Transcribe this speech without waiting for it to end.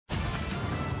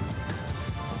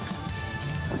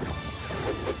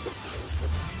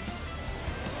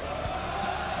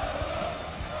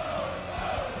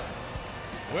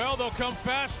Well, they'll come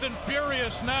fast and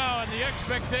furious now, and the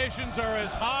expectations are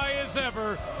as high as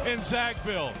ever in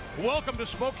Zagville. Welcome to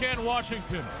Spokane,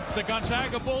 Washington. The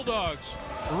Gonzaga Bulldogs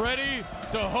ready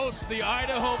to host the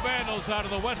Idaho Vandals out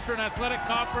of the Western Athletic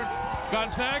Conference.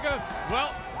 Gonzaga, well,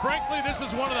 frankly, this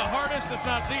is one of the hardest, if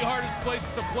not the hardest place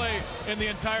to play in the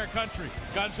entire country.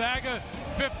 Gonzaga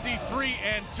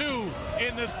 53-2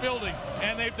 in this building,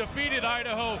 and they've defeated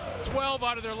Idaho 12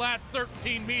 out of their last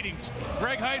 13 meetings.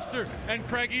 Greg Heister and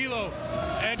Craig Elo.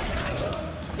 And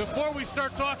before we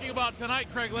start talking about tonight,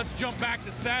 Craig, let's jump back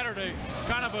to Saturday.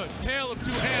 Kind of a tale of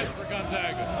two halves for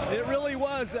Gonzaga. It really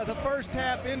was. The first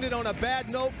half ended on a bad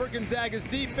note for Gonzaga's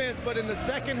defense, but in the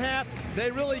second half,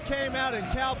 they really came out and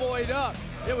cowboyed up.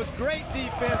 It was great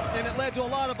defense, and it led to a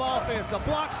lot of offense. A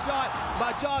block shot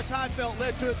by Josh Heifeld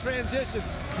led to a transition.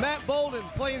 Matt Bolden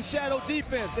playing shadow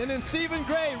defense, and then Stephen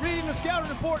Gray, reading the scouting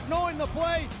report, knowing the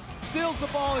play, steals the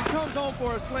ball and comes home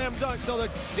for a slam dunk. So the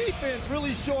defense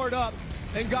really shored up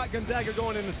and got Gonzaga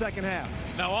going in the second half.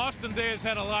 Now, Austin Day has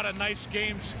had a lot of nice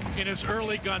games in his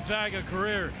early Gonzaga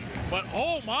career, but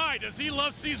oh my, does he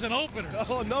love season openers.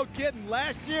 Oh, no kidding.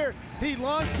 Last year, he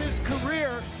launched his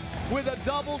career with a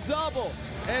double-double.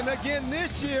 And again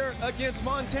this year against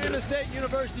Montana State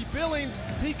University Billings,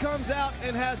 he comes out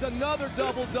and has another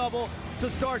double-double to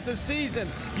start the season.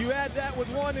 You add that with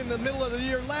one in the middle of the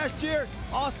year last year,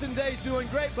 Austin Day's doing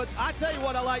great, but I tell you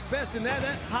what I like best in that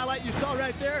highlight you saw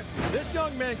right there, this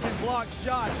young man can block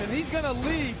shots, and he's gonna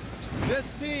lead this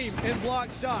team in block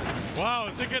shots. Wow,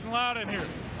 is it getting loud in here?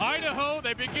 Idaho,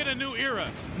 they begin a new era.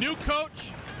 New coach,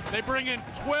 they bring in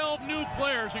 12 new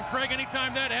players, and Craig,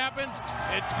 anytime that happens,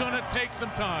 it's gonna take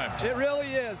some time. It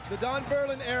really is. The Don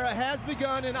Verlin era has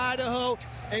begun in Idaho,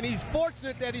 and he's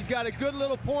fortunate that he's got a good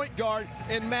little point guard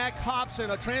in Mac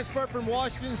Hobson, a transfer from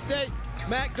Washington State.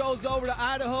 Mac goes over to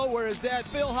Idaho, where his dad,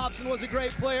 Phil Hobson, was a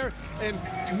great player, and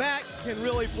Mac can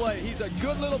really play. He's a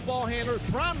good little ball handler,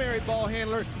 primary ball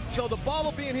handler, so the ball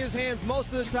will be in his hands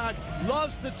most of the time.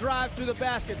 Loves to drive to the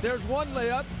basket. There's one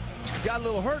layup. Got a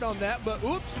little hurt on that, but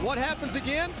oops, what happens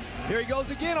again? Here he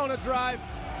goes again on a drive.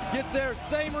 Gets there,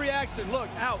 same reaction. Look,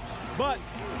 ouch. But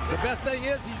the best thing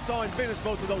is he saw him finish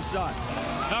both of those shots.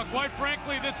 Now, quite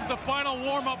frankly, this is the final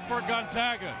warm-up for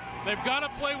Gonzaga. They've got to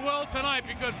play well tonight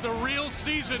because the real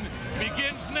season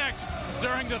begins next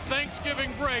during the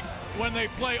Thanksgiving break when they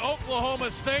play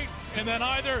Oklahoma State and then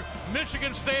either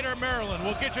Michigan State or Maryland.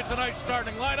 We'll get you tonight's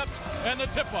starting lineups and the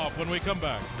tip-off when we come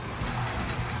back.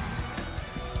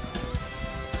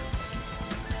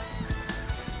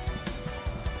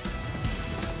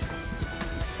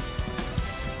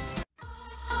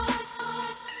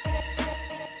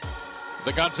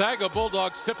 The Gonzaga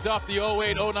Bulldogs tipped off the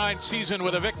 08-09 season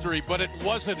with a victory, but it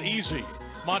wasn't easy.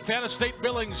 Montana State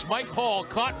Billings' Mike Hall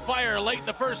caught fire late in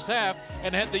the first half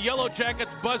and had the Yellow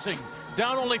Jackets buzzing,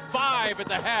 down only 5 at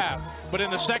the half. But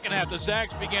in the second half, the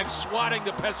Zags began swatting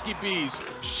the pesky bees,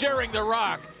 sharing the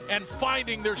rock, and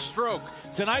finding their stroke.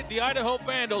 Tonight, the Idaho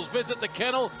Vandals visit the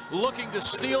kennel looking to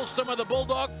steal some of the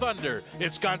Bulldog thunder.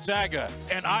 It's Gonzaga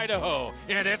and Idaho,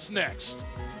 and it's next.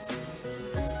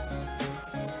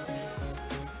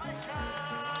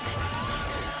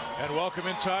 And welcome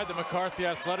inside the McCarthy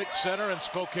Athletics Center in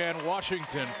Spokane,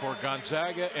 Washington for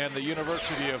Gonzaga and the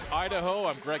University of Idaho.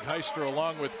 I'm Greg Heister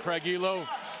along with Craig Elo.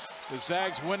 The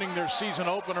Zags winning their season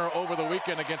opener over the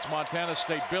weekend against Montana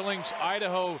State Billings.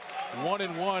 Idaho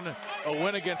 1-1, a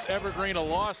win against Evergreen, a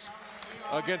loss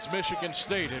against Michigan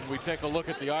State. And we take a look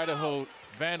at the Idaho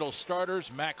Vandal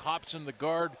starters. Mac Hobson, the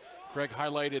guard. Craig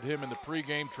highlighted him in the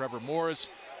pregame. Trevor Morris,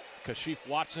 Kashif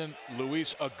Watson,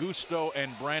 Luis Augusto,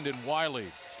 and Brandon Wiley.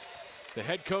 The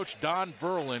head coach, Don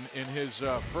Verlin, in his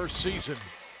first season.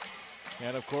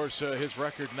 And, of course, his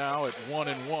record now at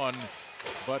 1-1.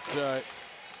 But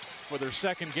for their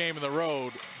second game in the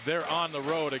road, they're on the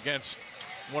road against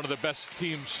one of the best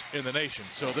teams in the nation.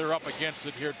 So they're up against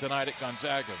it here tonight at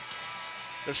Gonzaga.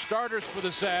 The starters for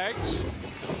the Zags,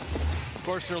 of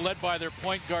course, they're led by their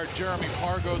point guard, Jeremy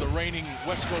Pargo, the reigning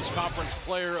West Coast Conference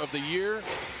Player of the Year.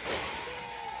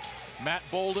 Matt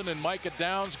Bolden and Micah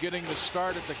Downs getting the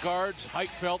start at the guards.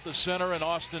 Heitfeld, the center, and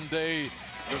Austin Day,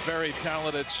 the very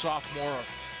talented sophomore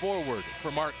forward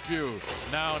for Mark Few,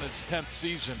 now in his 10th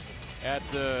season as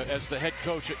the head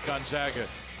coach at Gonzaga.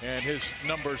 And his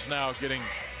numbers now getting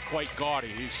quite gaudy.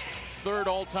 He's third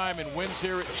all-time in wins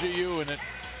here at GU, and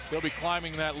they'll be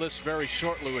climbing that list very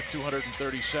shortly with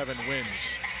 237 wins.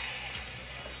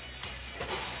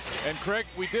 And Craig,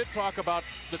 we did talk about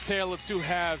the tale of two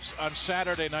halves on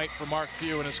Saturday night for Mark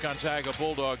Few and his Gonzaga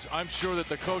Bulldogs. I'm sure that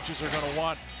the coaches are going to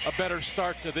want a better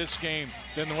start to this game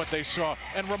than what they saw.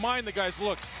 And remind the guys,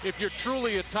 look, if you're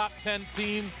truly a top 10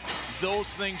 team, those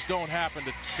things don't happen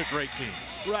to great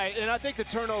teams. Right, and I think the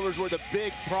turnovers were the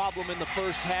big problem in the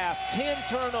first half. 10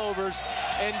 turnovers,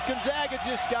 and Gonzaga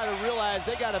just got to realize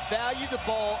they got to value the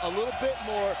ball a little bit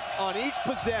more on each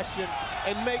possession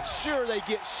and make sure they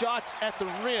get shots at the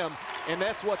rim, and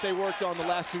that's what they worked on the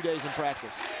last 2 days in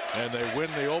practice. And they win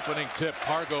the opening tip.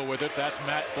 Pargo with it. That's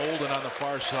Matt Bolden on the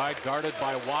far side, guarded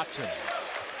by Watson.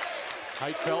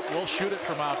 Heitfeld will shoot it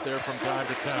from out there from time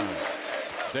to time.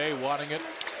 Day wanting it,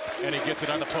 and he gets it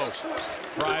on the post.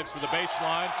 Drives to the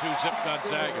baseline to zip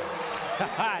Gonzaga.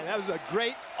 That was a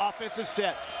great offensive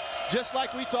set. Just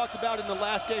like we talked about in the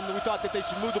last game, we thought that they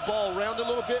should move the ball around a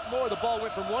little bit more. The ball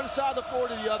went from one side of the floor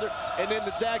to the other, and then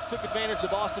the Zags took advantage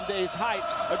of Austin Day's height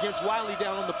against Wiley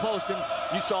down on the post, and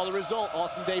you saw the result,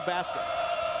 Austin Day basket.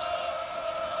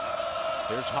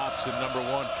 There's Hobson, number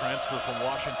 1, transfer from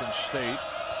Washington State.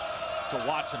 To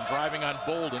Watson, driving on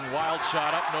Bolden. Wild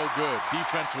shot up, no good.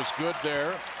 Defense was good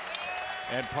there.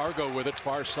 And Pargo with it,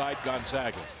 far side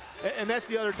Gonzaga. And that's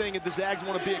the other thing, if the Zags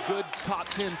want to be a good top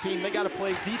 10 team, they got to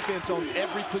play defense on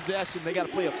every possession. They got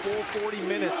to play a full 40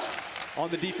 minutes on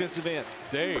the defensive end.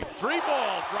 Day,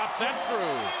 3-ball, drops that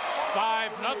through.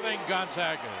 5-0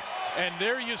 Gonzaga. And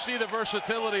there you see the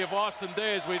versatility of Austin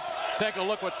Day as we take a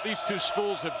look what these two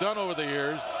schools have done over the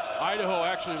years. Idaho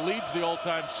actually leads the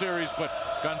all-time series, but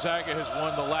Gonzaga has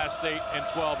won the last 8 and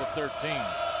 12 of 13.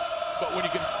 But when you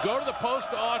can go to the post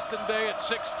to Austin Day at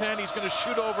 6'10", he's going to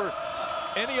shoot over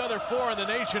any other 4 in the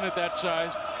nation at that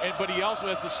size, but he also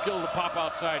has the skill to pop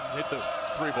outside and hit the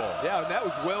 3-ball. Yeah, and that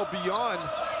was well beyond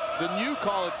the new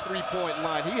college three-point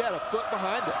line. He had a foot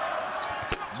behind it.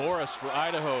 Morris for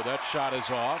Idaho. That shot is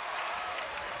off.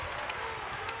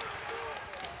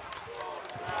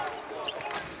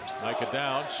 Micah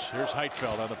Downs. Here's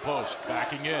Heitfeld on the post.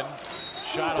 Backing in.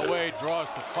 Shot away. Draws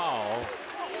the foul.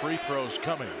 Free throws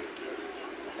coming.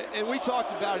 And we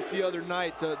talked about it the other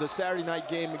night, the Saturday night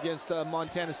game against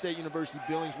Montana State University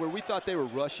Billings, where we thought they were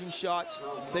rushing shots.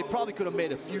 They probably could have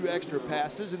made a few extra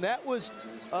passes, and that was,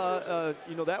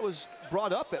 that was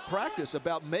brought up at practice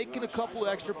about making a couple of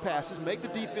extra passes, make the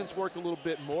defense work a little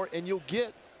bit more, and you'll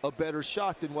get a better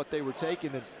shot than what they were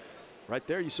taking. And right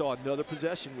there, you saw another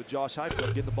possession with Josh Heitfeld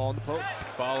getting the ball in the post.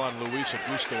 Foul on Luis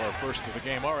Augusto, our first of the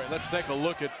game. All right, let's take a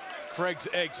look at Craig's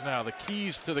eggs now, the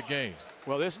keys to the game.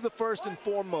 Well, this is the first and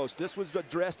foremost. This was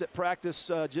addressed at practice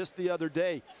just the other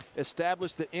day.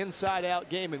 Establish the inside-out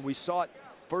game, and we saw it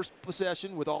first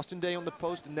possession with Austin Day on the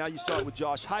post, and now you saw it with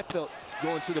Josh Heitfeld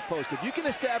going to the post. If you can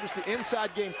establish the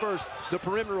inside game first, the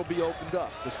perimeter will be opened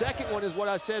up. The second one is what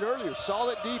I said earlier,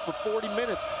 solid D for 40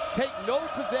 minutes. Take no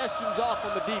possessions off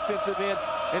on the defensive end,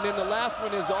 and then the last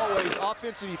one is always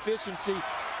offensive efficiency.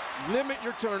 Limit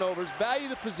your turnovers, value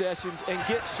the possessions, and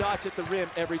get shots at the rim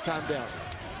every time down.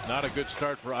 Not a good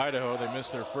start for Idaho. They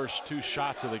missed their first 2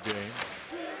 shots of the game.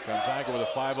 Gonzaga with a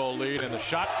 5-0 lead, and the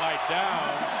shot by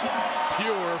Downs,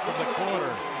 pure from the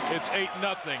corner. It's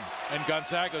 8-0, and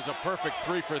Gonzaga's a perfect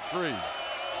 3 for 3.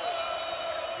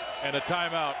 And a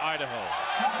timeout, Idaho.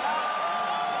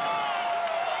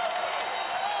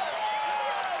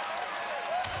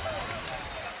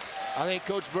 I think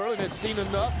Coach Verlin had seen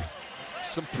enough.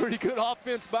 Some pretty good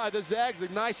offense by the Zags. A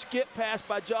nice skip pass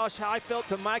by Josh Heitfeld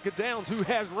to Micah Downs, who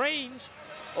has range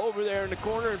over there in the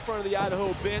corner in front of the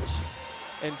Idaho bench,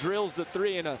 and drills the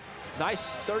 3. And a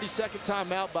nice 30-second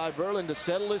timeout by Verlin to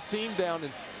settle his team down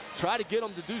and try to get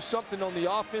them to do something on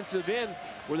the offensive end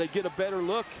where they get a better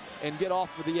look and get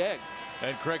off with the egg.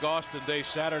 And Craig Austin Day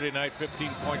Saturday night, 15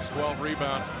 points, 12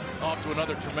 rebounds, off to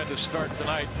another tremendous start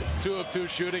tonight. 2 of 2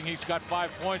 shooting, he's got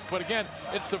 5 points. But again,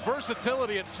 it's the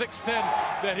versatility at 6'10"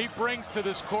 that he brings to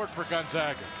this court for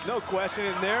Gonzaga. No question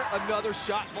in there. Another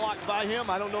shot blocked by him.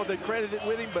 I don't know if they credit it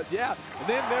with him, but yeah. And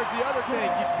then there's the other thing.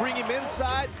 You bring him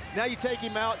inside, now you take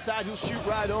him outside, he'll shoot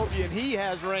right over you, and he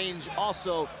has range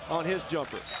also on his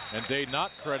jumper. And Day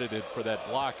not credited for that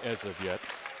block as of yet.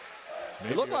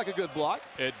 It looked like a good block.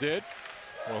 It did.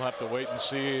 We'll have to wait and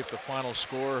see if the final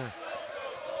score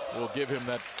will give him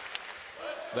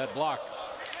that block.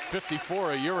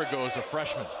 54 a year ago as a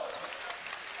freshman.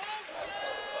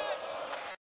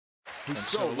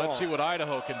 So let's see what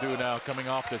Idaho can do now coming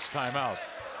off this timeout.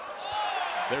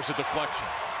 There's a deflection.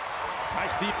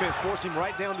 Nice defense, forcing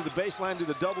right down to the baseline to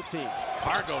the double team.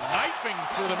 Pargo knifing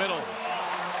through the middle.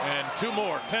 And 2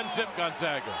 more, 10-zip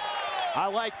Gonzaga. I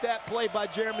like that play by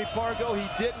Jeremy Pargo.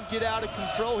 He didn't get out of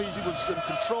control. He was in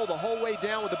control the whole way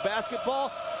down with the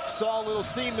basketball. Saw a little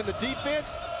seam in the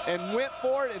defense and went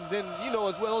for it. And then you know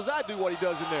as well as I do what he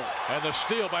does in there. And the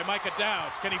steal by Micah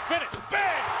Downs. Can he finish?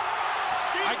 Bang!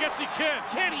 I guess he can.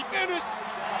 Can he finish?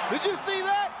 Did you see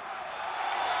that?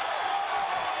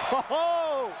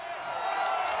 Oh!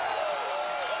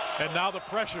 And now the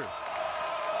pressure.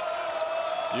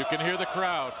 You can hear the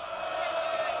crowd.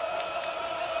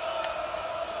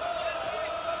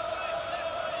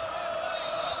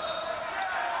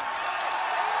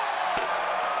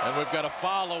 And we've got a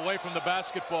foul away from the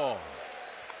basketball.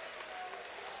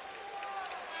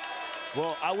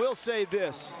 Well, I will say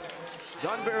this.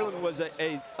 Don Verlin was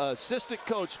a assistant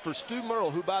coach for Stu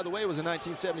Merle, who, by the way, was a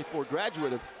 1974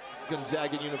 graduate of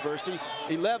Gonzaga University,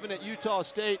 11 at Utah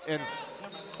State, and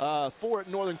 4 at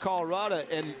Northern Colorado.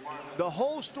 And the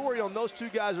whole story on those two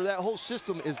guys, or that whole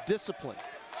system, is discipline.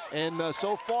 And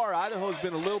so far, Idaho's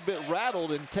been a little bit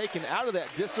rattled and taken out of that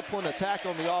discipline attack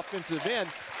on the offensive end,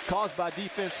 caused by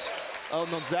defense on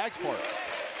Zag's part.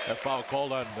 That foul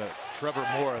called on Trevor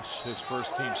Morris, his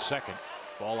first team second.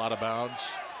 Ball out of bounds.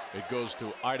 It goes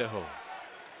to Idaho.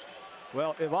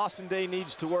 Well, if Austin Day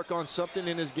needs to work on something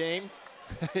in his game,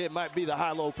 it might be the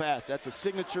high-low pass. That's a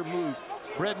signature move,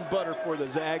 bread and butter for the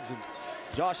Zags. And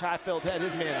Josh Highfeld had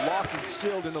his man locked and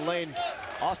sealed in the lane.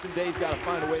 Austin Day's got to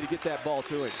find a way to get that ball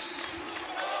to him.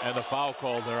 And the foul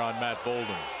call there on Matt Bolden.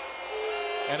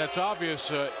 And it's obvious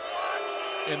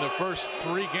in the first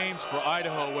 3 games for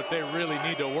Idaho what they really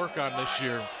need to work on this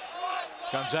year.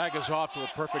 Gonzaga's off to a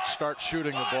perfect start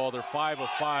shooting the ball. They're 5 of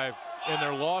 5. In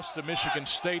their loss to Michigan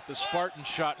State, the Spartans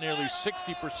shot nearly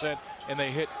 60%, and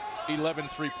they hit 11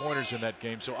 three-pointers in that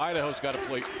game. So Idaho's got to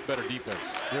play better defense.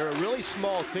 They're a really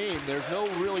small team. There's no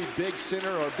really big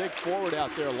center or big forward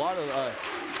out there. A lot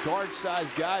of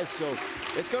guard-sized guys, so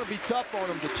it's going to be tough on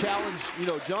them to challenge,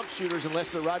 jump shooters unless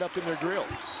they're right up in their grill.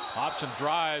 Hobson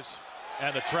drives,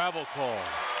 and the travel call.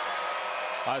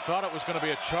 I thought it was going to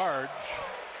be a charge,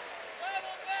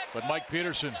 but Mike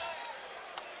Peterson,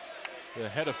 the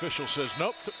head official, says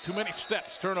nope, too many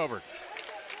steps, turnover.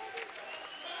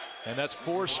 And that's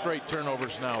 4 straight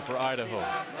turnovers now for Idaho.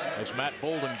 As Matt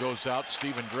Bolden goes out,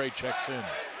 Stephen Gray checks in.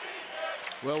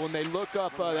 Well, when they look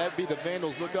up, that'd be the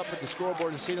Vandals, look up at the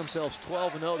scoreboard and see themselves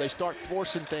 12-0. They start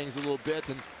forcing things a little bit.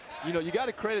 And, you got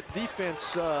to credit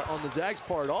defense on the Zags'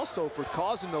 part also for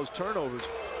causing those turnovers.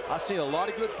 I've seen a lot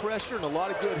of good pressure and a lot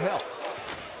of good help.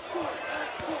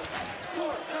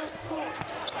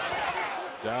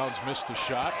 Downs missed the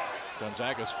shot.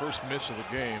 Gonzaga's first miss of the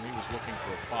game. He was looking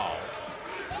for a foul.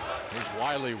 Here's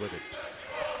Wiley with it.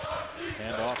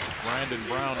 Hand off to Brandon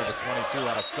Brown, number 22,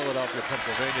 out of Philadelphia,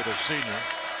 Pennsylvania, the senior.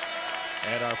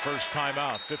 And our first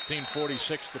timeout.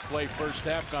 15:46 to play first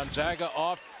half. Gonzaga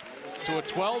off to a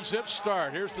 12-zip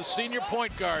start. Here's the senior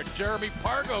point guard, Jeremy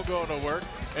Pargo, going to work.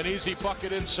 An easy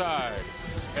bucket inside.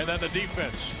 And then the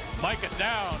defense. Micah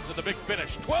Downs and the big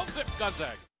finish. 12-zip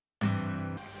Gonzaga.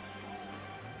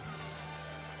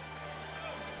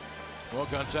 Well,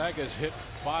 Gonzaga's hit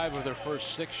 5 of their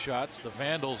first 6 shots. The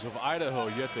Vandals of Idaho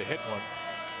yet to hit one.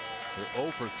 They're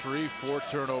 0 for 3, 4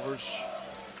 turnovers.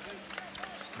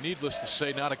 Needless to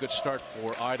say, not a good start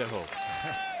for Idaho.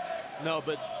 No,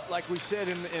 but like we said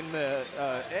in the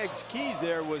Eggs keys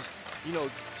there was,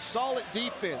 solid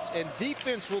defense. And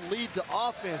defense will lead to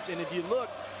offense. And if you look,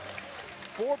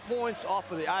 4 points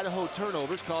off of the Idaho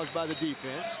turnovers caused by the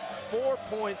defense. 4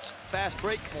 points fast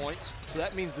break points, so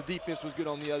that means the defense was good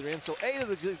on the other end. So 8 of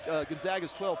the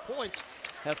Gonzaga's 12 points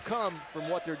have come from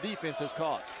what their defense has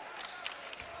caused.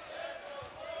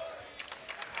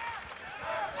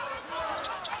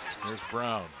 Here's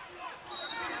Brown,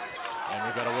 and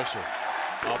we've got a whistle.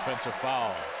 Offensive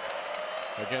foul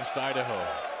against Idaho.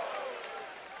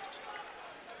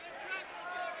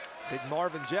 Big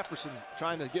Marvin Jefferson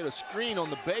trying to get a screen on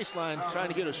the baseline, trying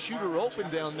to get a shooter open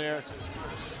down there.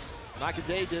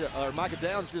 Micah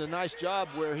Downs did a nice job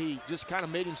where he just kind of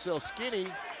made himself skinny,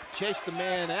 chased the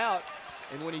man out,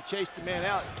 and when he chased the man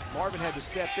out, Marvin had to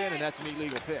step in, and that's an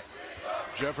illegal pick.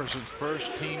 Jefferson's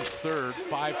first, team's third,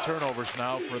 5 turnovers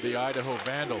now for the Idaho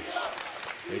Vandals.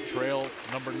 They trail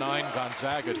number 9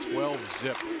 Gonzaga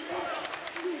 12-zip.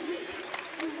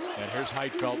 And here's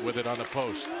Heitfeld with it on the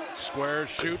post. Squares,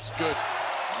 shoots, good.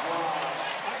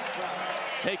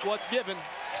 Take what's given.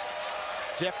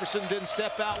 Jefferson didn't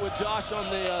step out with Josh on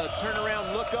the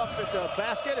turnaround look up at the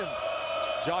basket, and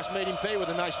Josh made him pay with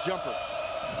a nice jumper.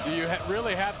 Do you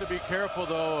really have to be careful,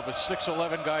 though, of a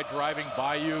 6'11" guy driving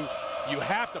by you? You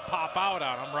have to pop out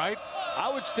on him, right?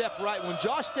 I would step right. When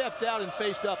Josh stepped out and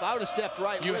faced up, I would have stepped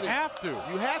right with him. You have to.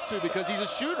 You have to, because he's a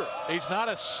shooter. He's not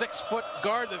a 6-foot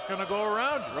guard that's going to go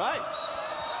around you. Right.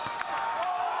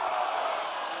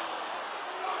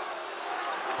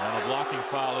 And a blocking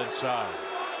foul inside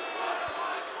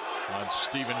on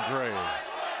Stephen Gray.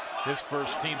 His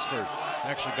first, team's first.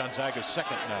 Actually, Gonzaga's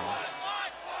second now.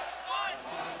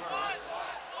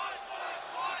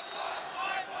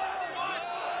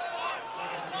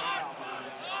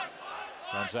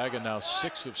 Gonzaga now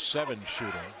 6 of 7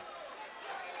 shooting.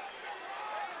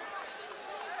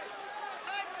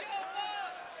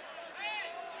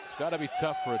 It's got to be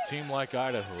tough for a team like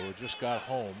Idaho, who just got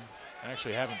home.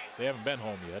 Actually, they haven't been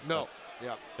home yet. No.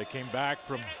 Yeah. They came back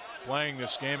from playing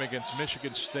this game against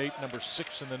Michigan State, number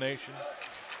 6 in the nation.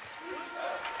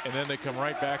 And then they come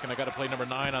right back, and they got to play number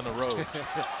 9 on the road.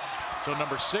 So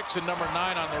number 6 and number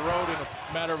 9 on the road in a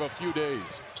matter of a few days.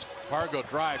 Pargo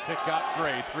drive, pick out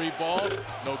Gray, 3 ball,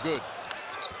 no good.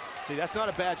 See, that's not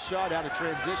a bad shot out of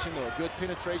transition, though. A good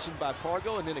penetration by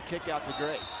Pargo, and then a kick out to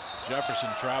Gray. Jefferson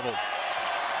traveled.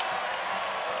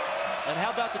 And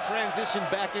how about the transition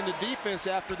back into defense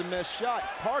after the missed shot?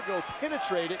 Pargo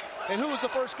penetrated, and who was the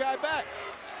first guy back?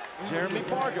 Jeremy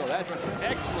Pargo. That's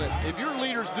excellent. If your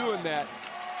leader's doing that,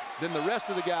 then the rest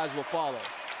of the guys will follow.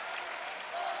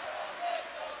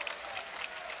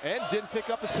 And didn't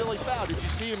pick up a silly foul. Did you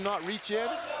see him not reach in?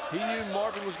 He knew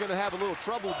Marvin was going to have a little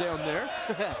trouble down there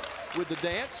with the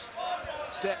dance.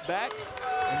 Step back.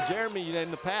 And Jeremy, in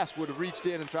the past, would have reached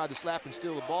in and tried to slap and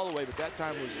steal the ball away, but that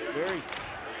time was very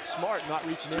smart not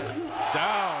reaching in.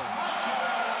 Down.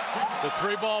 The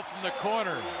 3 ball from the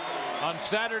corner. On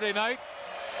Saturday night,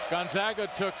 Gonzaga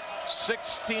took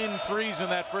 16 threes in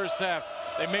that first half.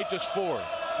 They made just 4.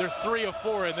 They're 3 of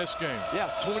 4 in this game. Yeah,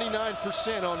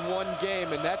 29% on one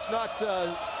game, and that's not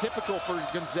typical for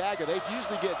Gonzaga. They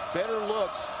usually get better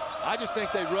looks. I just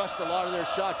think they rushed a lot of their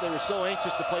shots. They were so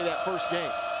anxious to play that first game.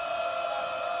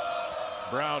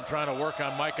 Brown trying to work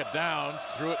on Micah Downs,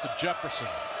 threw it to Jefferson.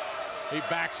 He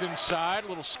backs inside,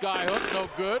 little sky hook, no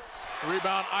good.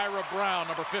 Rebound, Ira Brown,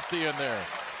 number 50 in there.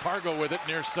 Pargo with it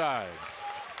near side.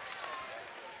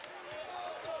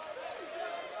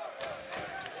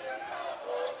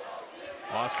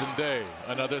 Austin Day,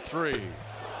 another 3.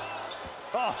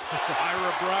 Oh,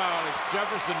 Ira Brown as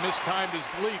Jefferson mistimed his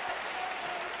leap.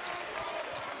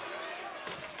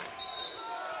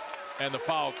 And the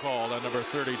foul called on number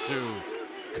 32,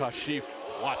 Kashif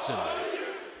Watson.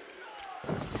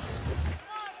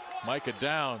 Micah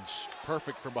Downs,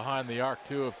 perfect from behind the arc,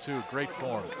 2 of 2, great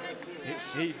form.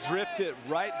 He drifted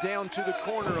right down to the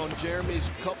corner on Jeremy's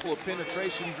couple of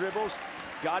penetration dribbles.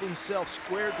 Got himself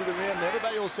squared to the rim.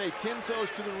 Everybody will say 10 toes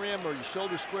to the rim or your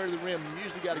shoulders square to the rim. You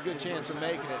usually got a good chance of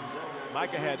making it.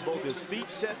 Micah had both his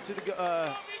feet set to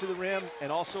the rim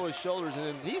and also his shoulders.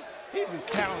 And he's as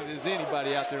talented as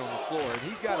anybody out there on the floor, and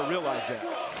he's got to realize that.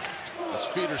 His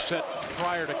feet are set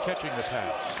prior to catching the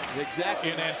pass. Exactly.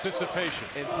 In anticipation.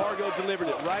 And Pargo delivered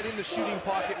it right in the shooting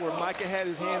pocket where Micah had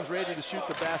his hands ready to shoot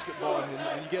the basketball. And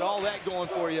when you get all that going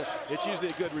for you, it's usually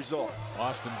a good result.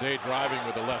 Austin Day driving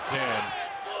with the left hand.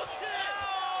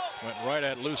 Went right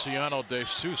at Luciano de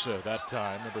Sousa that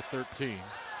time, number 13.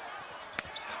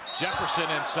 Jefferson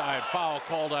inside, foul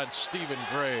called on Stephen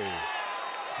Gray.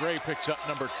 Gray picks up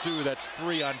number 2, that's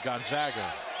 3 on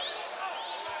Gonzaga.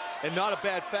 And not a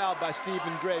bad foul by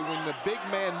Stephen Gray. When the big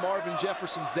man Marvin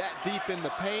Jefferson's that deep in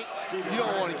the paint, you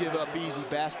don't want to give up easy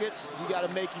baskets. You got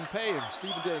to make him pay, and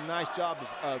Stephen did a nice job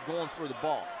of going for the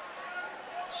ball.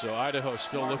 So Idaho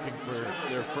still looking for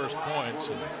their first points.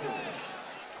 And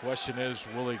question is,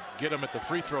 will he get them at the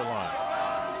free throw line?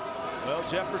 Well,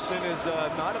 Jefferson is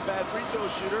not a bad free throw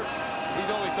shooter. He's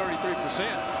only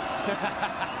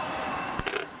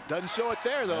 33%. Doesn't show it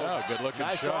there, though. Yeah, good looking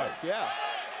nice shot. Arc, yeah.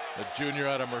 The junior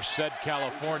out of Merced,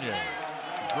 California.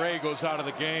 Gray goes out of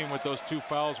the game with those 2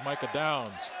 fouls. Micah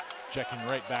Downs checking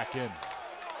right back in.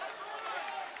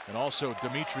 And also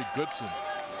Dimitri Goodson,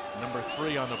 number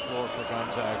 3 on the floor for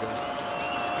Gonzaga.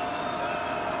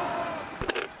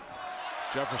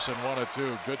 Jefferson 1 of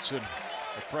 2. Goodson,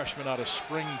 a freshman out of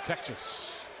Spring,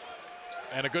 Texas.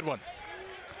 And a good one.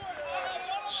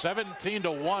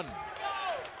 17-1.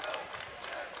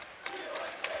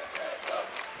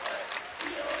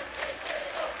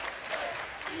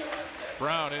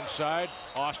 Brown inside,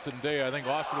 Austin Day. I think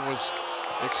Austin was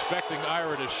expecting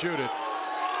Ira to shoot it.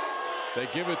 They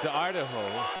give it to Idaho,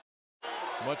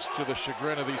 much to the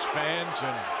chagrin of these fans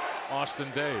and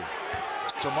Austin Day.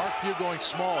 So Mark Few going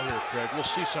small here, Craig. We'll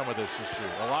see some of this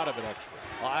year. A lot of it, actually.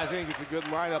 Well, I think it's a good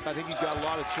lineup. I think he's got a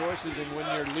lot of choices, and when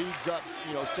your lead's up,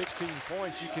 16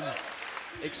 points, you can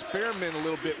experiment a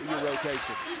little bit with your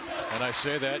rotations. And I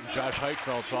say that, and Josh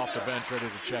Heitfeldt's off the bench ready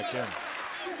to check in.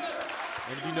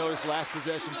 And if you notice last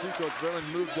possession too, Coach Verlin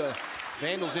moved the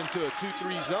Vandals into a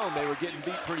 2-3 zone. They were getting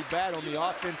beat pretty bad on the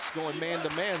offense going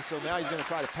man-to-man, so now he's going to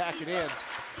try to pack it in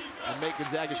and make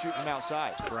Gonzaga shoot from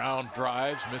outside. Brown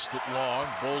drives, missed it long.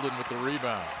 Bolden with the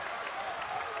rebound.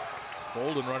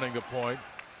 Bolden running the point.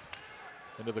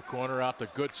 Into the corner, out to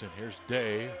Goodson. Here's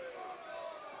Day.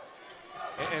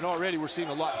 And already we're seeing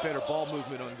a lot better ball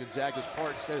movement on Gonzaga's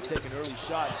part. Instead of taking early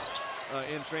shots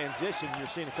in transition, you're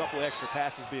seeing a couple extra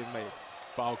passes being made.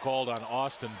 Foul called on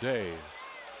Austin Day,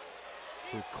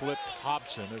 who clipped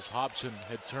Hobson as Hobson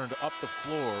had turned up the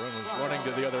floor and was running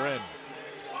to the other end.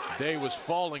 Day was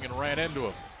falling and ran into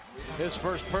him. His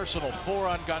first personal, 4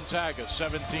 on Gonzaga,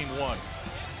 17-1.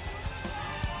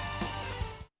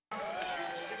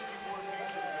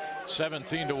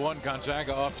 17-1,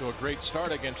 Gonzaga off to a great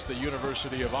start against the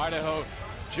University of Idaho.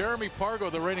 Jeremy Pargo,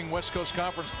 the reigning West Coast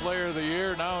Conference Player of the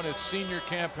Year, now in his senior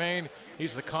campaign.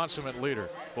 He's the consummate leader,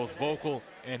 both vocal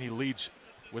and he leads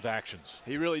with actions.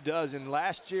 He really does. And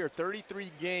last year,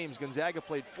 33 games, Gonzaga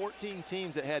played 14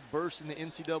 teams that had berths in the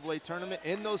NCAA tournament.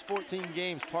 In those 14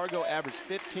 games, Pargo averaged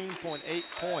 15.8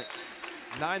 points,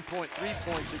 9.3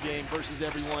 points a game versus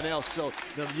everyone else. So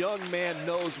the young man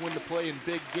knows when to play in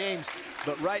big games.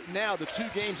 But right now, the 2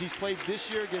 games he's played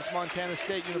this year against Montana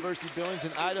State, University Billings,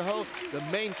 and Idaho, the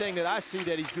main thing that I see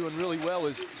that he's doing really well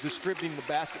is distributing the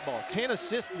basketball. 10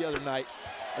 assists the other night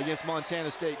against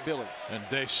Montana State Billings. And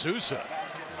De Sousa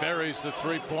buries the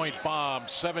three-point bomb,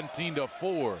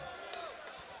 17-4.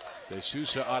 De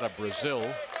Sousa out of Brazil.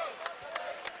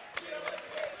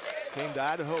 Came to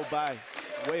Idaho by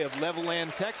way of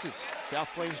Levelland, Texas,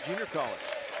 South Plains Junior College.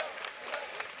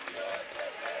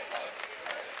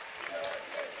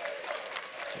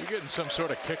 You're getting some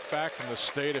sort of kickback from the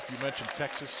state if you mention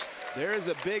Texas. There is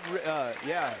a big,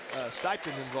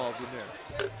 stipend involved in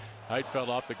there. Height fell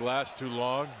off the glass too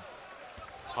long.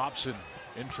 Hobson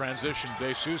in transition.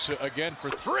 De Sousa again for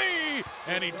 3,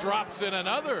 and he drops in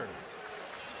another.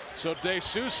 So De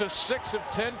Sousa 6 of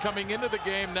 10 coming into the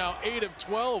game, now 8 of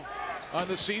 12 on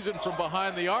the season from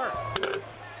behind the arc.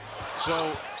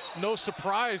 So no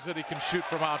surprise that he can shoot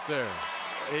from out there.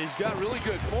 He's got really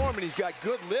good form, and he's got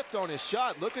good lift on his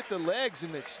shot. Look at the legs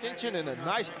and the extension and a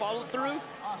nice follow through.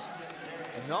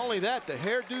 And not only that, the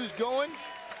hairdo's going.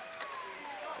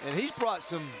 And he's brought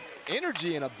some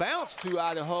energy and a bounce to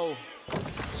Idaho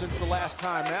since the last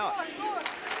time out.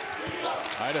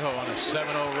 Idaho on a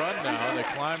 7-0 run now. They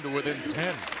climbed to within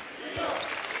 10.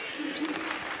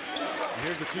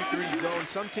 Here's the 2-3 zone.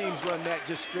 Some teams run that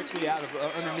just strictly out of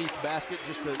underneath the basket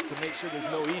just to make sure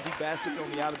there's no easy baskets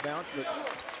on the out of bounds, but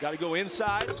got to go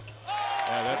inside.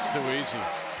 Yeah, that's too easy.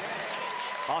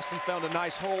 Austin found a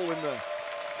nice hole in the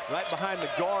right behind the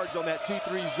guards on that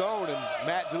 2-3 zone, and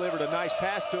Matt delivered a nice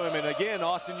pass to him. And again,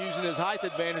 Austin using his height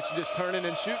advantage to just turning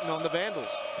and shooting on the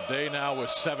Vandals. Day now with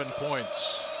 7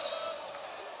 points.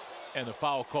 And the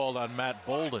foul called on Matt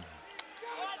Bolden.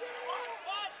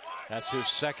 That's his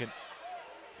second.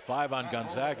 5 on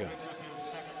Gonzaga.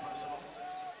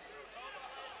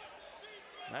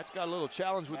 Matt's got a little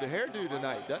challenge with the hairdo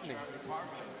tonight, doesn't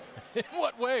he? In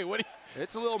what way?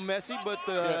 It's a little messy, but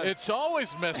yeah, it's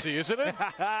always messy, isn't it?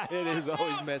 It is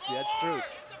always messy. That's true.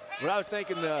 But I was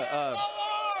thinking the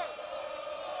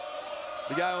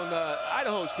guy on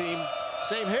Idaho's team,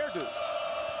 same hairdo.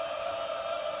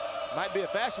 Might be a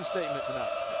fashion statement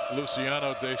tonight.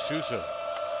 Luciano De Sousa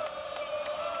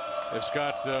has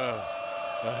got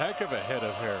a heck of a head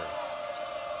of hair.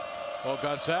 Well,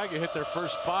 Gonzaga hit their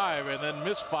first 5 and then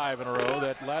missed 5 in a row.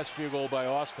 That last field goal by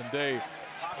Austin Day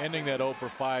ending that 0 for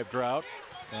 5 drought.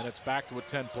 And it's back to a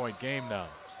 10-point game now.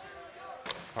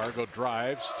 Pargo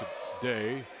drives to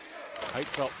Day.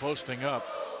 Heitfeld posting up,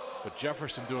 but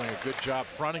Jefferson doing a good job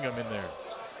fronting him in there.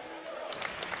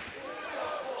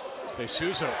 De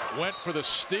Sousa went for the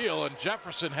steal, and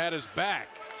Jefferson had his back.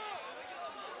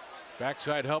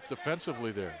 Backside help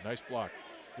defensively there. Nice block.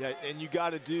 Yeah, and you got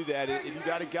to do that. If you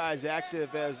got a guy as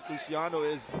active as Luciano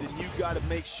is, then you got to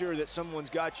make sure that someone's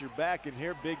got your back. And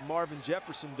here, big Marvin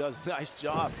Jefferson does a nice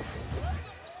job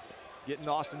getting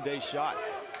Austin Day's shot.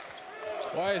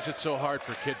 Why is it so hard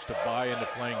for kids to buy into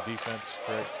playing defense,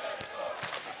 Greg?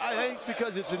 I think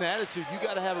because it's an attitude. You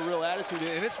got to have a real attitude,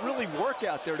 and it's really work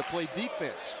out there to play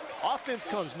defense. Offense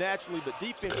comes naturally, but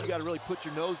defense, you got to really put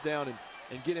your nose down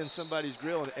and get in somebody's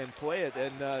grill and play it.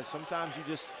 And sometimes you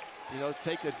just,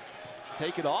 take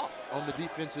it off on the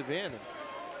defensive end.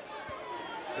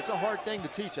 It's a hard thing to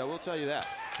teach, I will tell you that,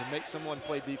 to make someone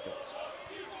play defense.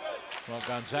 Well,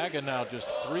 Gonzaga now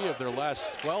just 3 of their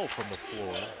last 12 from the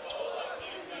floor.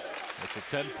 It's a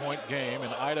 10-point game,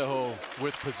 and Idaho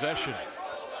with possession.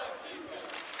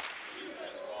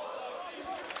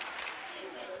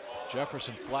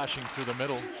 Jefferson flashing through the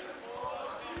middle.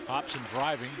 Hobson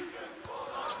driving.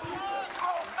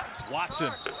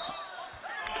 Watson.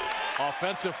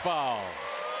 Offensive foul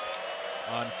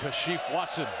on Kashif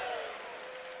Watson.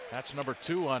 That's number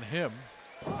 2 on him.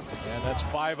 And that's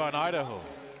 5 on Idaho.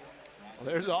 Well,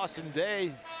 there's Austin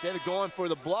Day. Instead of going for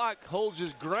the block, holds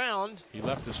his ground. He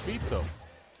left his feet, though.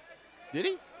 Did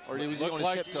he? Or was he on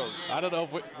his tiptoes? I don't know.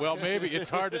 Well, maybe.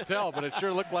 It's hard to tell, but it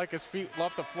sure looked like his feet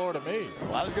left the floor to me.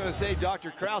 Well, I was going to say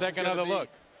Dr. Krause. Let's take another look.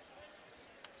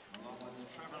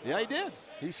 Yeah, he did.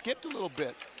 He skipped a little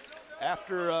bit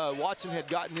after Watson had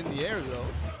gotten in the air,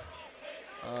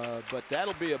 though. But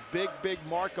that'll be a big, big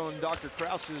mark on Dr.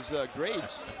 Krause's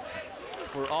grades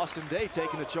for Austin Day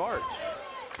taking the charge.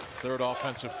 Third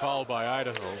offensive foul by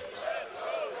Idaho.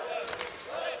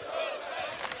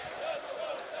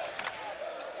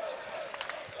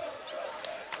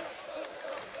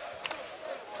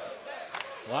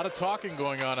 A lot of talking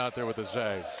going on out there with the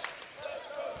Zags.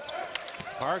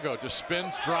 Pargo just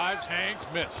spins, drives, hangs,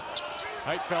 missed.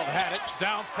 Heitfeld had it,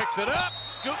 Downs picks it up,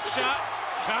 scoop shot,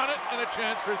 count it, and a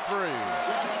chance for three.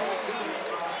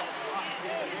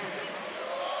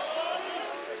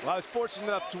 Well, I was fortunate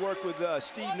enough to work with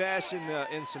Steve Nash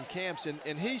in some camps,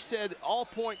 and he said all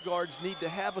point guards need to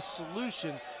have a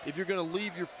solution if you're going to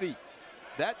leave your feet.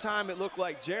 That time it looked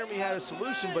like Jeremy had a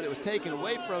solution, but it was taken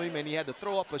away from him, and he had to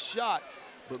throw up a shot.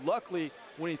 But luckily,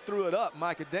 when he threw it up,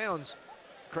 Micah Downs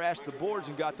crashed the boards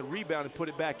and got the rebound and put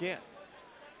it back in.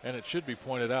 And it should be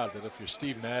pointed out that if you're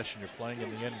Steve Nash and you're playing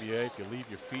in the NBA, if you leave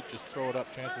your feet, just throw it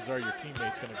up, chances are your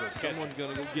teammate's going to go get it. Someone's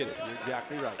going to go get it. You're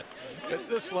exactly right. At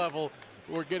this level,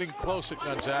 we're getting close at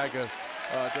Gonzaga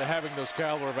to having those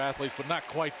caliber of athletes, but not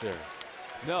quite there.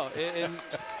 No, and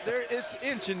it's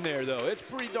inching there, though. It's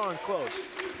pretty darn close.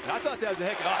 And I thought that was a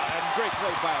heck of a great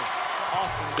play by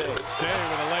Austin Day. Day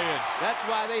with a lay-in. That's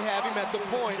why they have him at the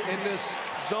point in this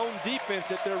zone defense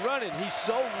that they're running. He's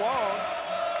so long,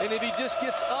 and if he just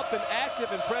gets up and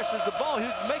active and pressures the ball,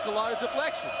 he'll make a lot of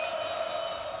deflections.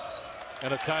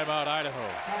 And a timeout, Idaho.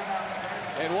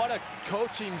 And what a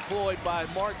coaching ploy by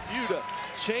Mark Buda.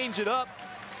 Change it up,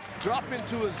 drop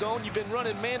into a zone. You've been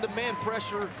running man-to-man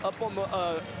pressure up on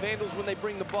the Vandals when they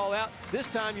bring the ball out. This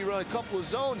time you run a couple of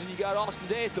zones, and you got Austin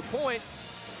Day at the point.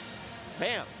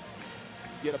 Bam.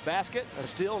 Get a basket, a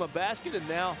steal, and a basket, and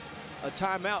now a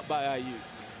timeout by IU.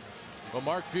 Well,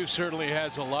 Mark Few certainly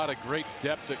has a lot of great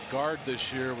depth at guard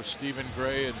this year with Stephen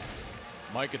Gray and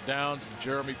Micah Downs and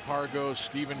Jeremy Pargo,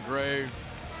 Stephen Gray.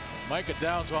 Micah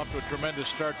Downs off to a tremendous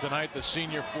start tonight. The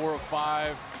senior 4 of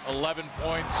 5, 11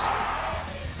 points.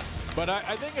 But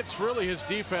I think it's really his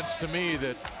defense to me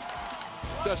that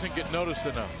doesn't get noticed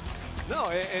enough. No,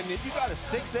 and if you got a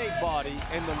 6'8" body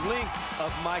and the length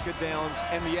of Micah Downs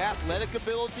and the athletic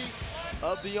ability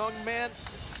of the young man,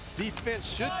 defense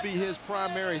should be his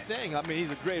primary thing. I mean,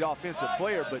 he's a great offensive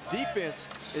player, but defense,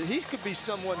 he could be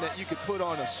someone that you could put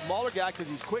on a smaller guy because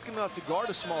he's quick enough to guard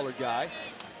a smaller guy,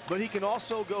 but he can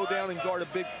also go down and guard a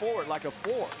big forward like a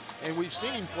 4. And we've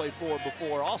seen him play 4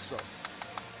 before also.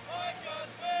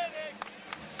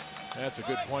 That's a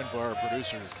good point by our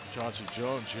producer, Chauncey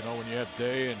Jones. You know, when you have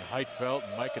Day and Heitfeld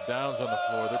and Micah Downs on the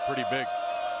floor, they're pretty big.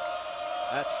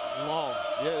 That's long.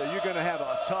 Yeah, you're going to have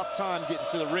a tough time getting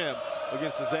to the rim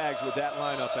against the Zags with that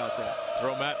lineup out there.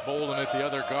 Throw Matt Bolden at the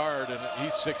other guard, and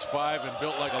he's 6'5" and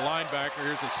built like a linebacker.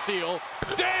 Here's a steal.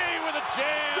 Day with a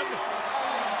jam!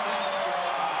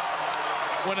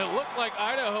 When it looked like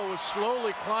Idaho was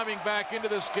slowly climbing back into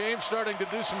this game, starting to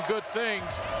do some good things,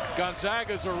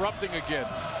 Gonzaga's erupting again.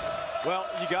 Well,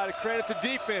 you got to credit the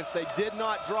defense. They did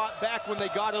not drop back when they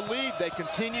got a lead. They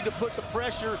continued to put the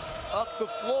pressure up the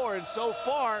floor, and so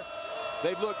far,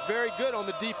 they've looked very good on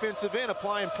the defensive end,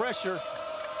 applying pressure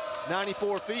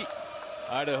 94 feet.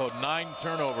 Idaho 9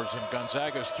 turnovers, and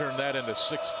Gonzaga's turned that into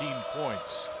 16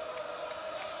 points.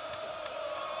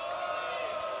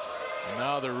 And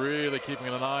now they're really keeping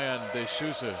an eye on De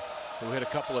Sousa, who hit a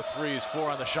couple of threes, 4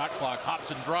 on the shot clock.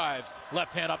 Hops and drives,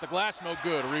 left hand off the glass, no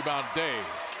good. Rebound Day.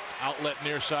 Outlet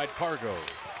near side Pargo.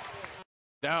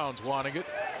 Downs wanting it.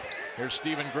 Here's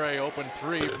Stephen Gray, open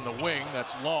 3 from the wing.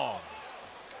 That's long.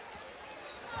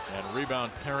 And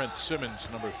rebound Terrence Simmons,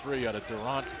 number 3 out of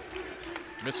Durant,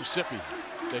 Mississippi.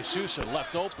 De Sousa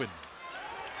left open.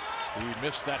 He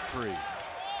missed that 3.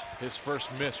 His first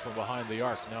miss from behind the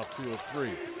arc, now 2 of 3.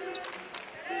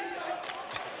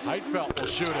 Heitfeld will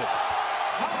shoot it.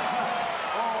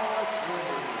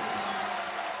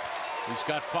 He's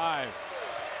got 5.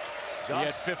 He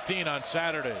had 15 on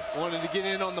Saturday. Wanted to get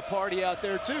in on the party out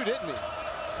there too, didn't he?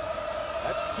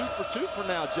 That's 2 for 2 for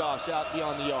now, Josh, out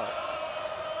beyond the arc.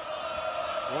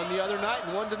 1 the other night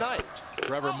and 1 tonight.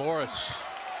 Trevor Morris,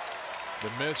 the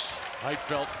miss.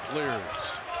 Heitfeld clears.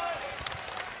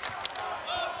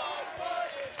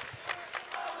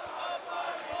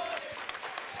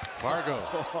 Pargo.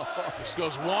 This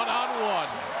goes 1-on-1.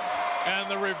 And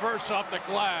the reverse off the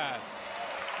glass.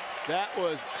 That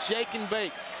was shake and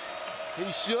bake.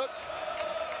 He shook.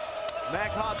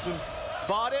 Mac Hobson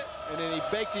bought it, and then he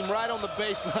baked him right on the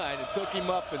baseline and took him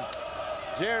up. And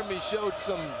Jeremy showed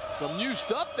some new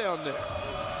stuff down there.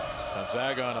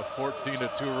 Gonzaga on a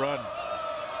 14-2 run.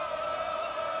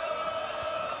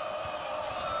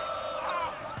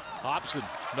 Hobson,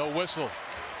 no whistle.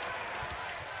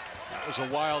 That was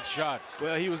a wild shot.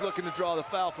 Well, he was looking to draw the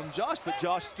foul from Josh, but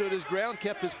Josh stood his ground,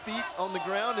 kept his feet on the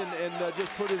ground, and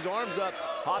just put his arms up.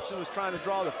 Hobson was trying to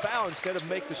draw the foul instead of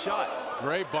make the shot.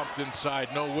 Gray bumped inside,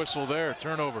 no whistle there,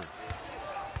 turnover.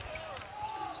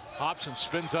 Hobson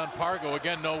spins on Pargo,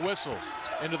 again, no whistle.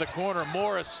 Into the corner,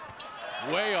 Morris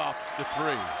way off the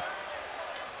three.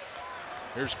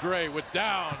 Here's Gray with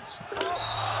Downs.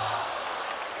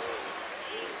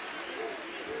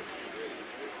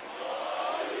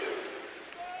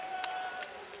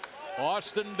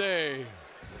 Austin Day.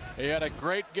 He had a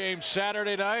great game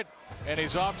Saturday night, and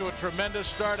he's off to a tremendous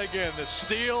start again. The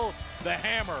steal, the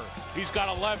hammer. He's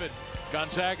got 11.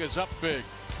 Gonzaga's up big.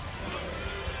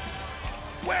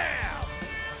 Wow!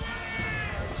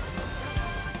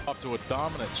 Off to a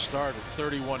dominant start at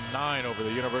 31-9 over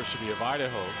the University of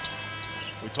Idaho.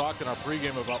 We talked in our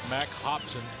pregame about Mac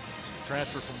Hobson,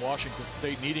 transfer from Washington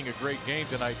State, needing a great game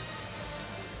tonight.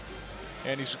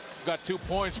 And he's got 2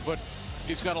 points, but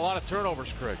he's got a lot of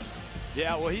turnovers, Craig.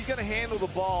 Yeah, well, he's going to handle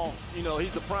the ball. You know,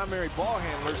 he's the primary ball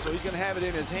handler, so he's going to have it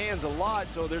in his hands a lot,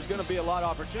 so there's going to be a lot of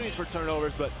opportunities for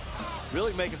turnovers, but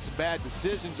really making some bad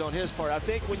decisions on his part. I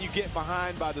think when you get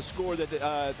behind by the score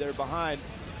that they're behind,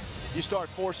 you start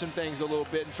forcing things a little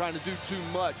bit and trying to do too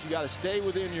much. You got to stay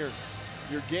within your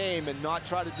game and not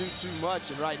try to do too much,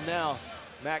 and right now,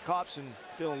 Mac Hobson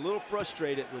feeling a little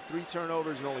frustrated with 3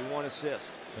 turnovers and only 1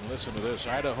 assist. And listen to this,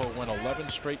 Idaho went 11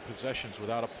 straight possessions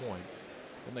without a point.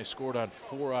 Then they scored on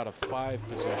 4 out of 5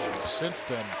 possessions. Since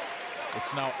then,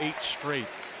 it's now 8 straight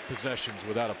possessions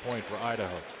without a point for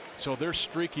Idaho. So they're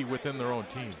streaky within their own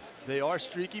team. They are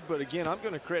streaky, but again, I'm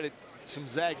going to credit some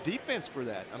Zag defense for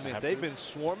that. I mean, they've been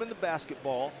swarming the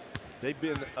basketball. They've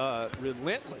been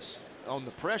relentless on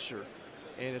the pressure.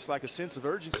 And it's like a sense of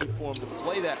urgency for them to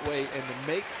play that way and to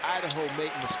make Idaho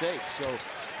make mistakes. So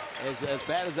as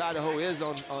bad as Idaho is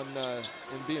on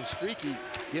being streaky,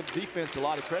 give defense a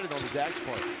lot of credit on the Zags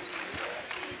part.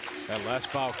 That last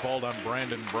foul called on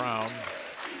Brandon Brown.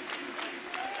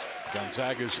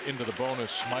 Gonzaga's into the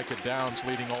bonus. Micah Downs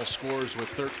leading all scorers with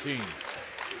 13.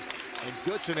 And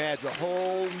Goodson adds a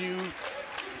whole new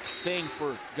thing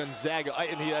for Gonzaga.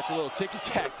 And that's a little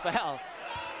ticky-tack foul.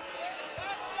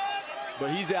 But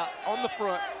he's out on the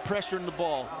front, pressuring the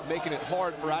ball, making it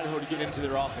hard for Idaho to get into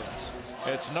their offense.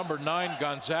 It's number 9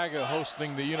 Gonzaga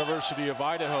hosting the University of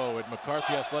Idaho at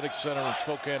McCarthy Athletic Center in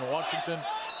Spokane, Washington.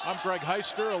 I'm Greg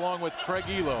Heister along with Craig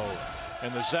Elo.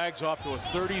 And the Zags off to a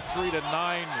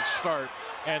 33-9 start.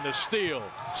 And the steal,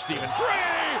 Stephen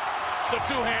Gray, the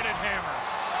two-handed hammer.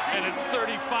 And it's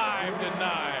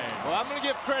 35-9. Well, I'm going to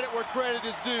give credit where credit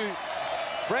is due.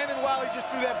 Brandon Wiley just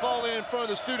threw that ball in front of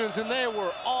the students, and they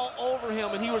were all over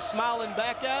him, and he was smiling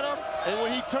back at them. And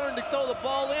when he turned to throw the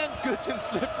ball in, Goodson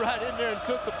slipped right in there and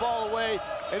took the ball away,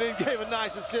 and then gave a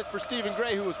nice assist for Stephen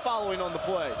Gray, who was following on the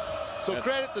play. So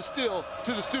credit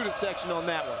to the student section on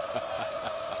that one.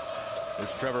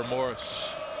 There's Trevor Morris.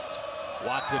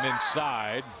 Watson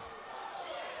inside.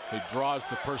 He draws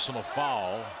the personal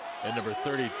foul, and number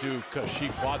 32,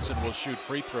 Kashif Watson, will shoot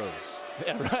free throws.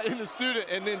 Yeah, right in the student,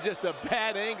 and then just a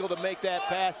bad angle to make that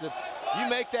pass. If you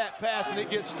make that pass and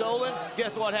it gets stolen,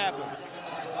 guess what happens?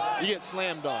 You get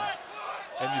slammed on.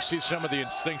 And you see some of the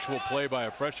instinctual play by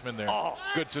a freshman there. Oh.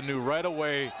 Goodson knew right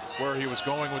away where he was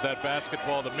going with that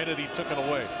basketball the minute he took it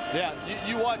away. Yeah,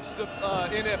 you watch the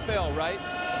NFL, right?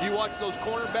 You watch those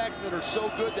cornerbacks that are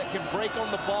so good that can break on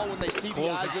the ball when they see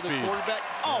the eyes of the quarterback.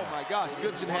 Oh, my gosh,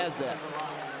 Goodson has that.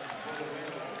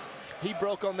 He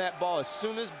broke on that ball as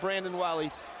soon as Brandon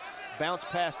Wiley bounced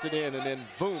past it in, and then,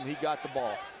 boom, he got the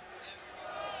ball.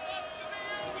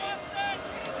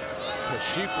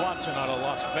 Kashif Watson out of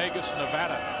Las Vegas,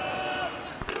 Nevada.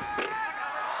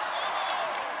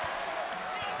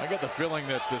 I get the feeling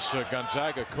that this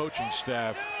Gonzaga coaching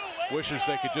staff wishes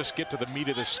they could just get to the meat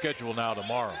of the schedule now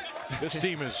tomorrow. This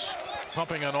team is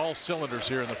pumping on all cylinders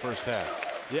here in the first half.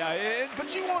 Yeah,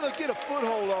 but you want to get a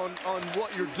foothold on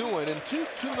what you're doing, and 2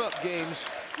 tune-up games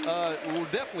will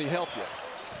definitely help you.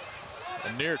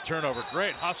 A near turnover,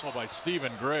 great hustle by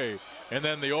Stephen Gray, and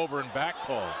then the over and back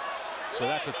call. So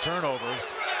that's a turnover,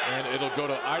 and it'll go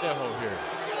to Idaho here.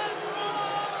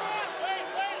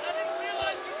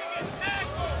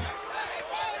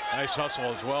 Nice hustle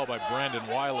as well by Brandon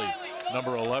Wiley,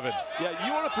 number 11. Yeah,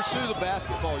 you want to pursue the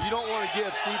basketball. You don't want to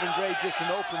give Stephen Gray just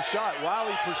an open shot.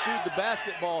 Wiley pursued the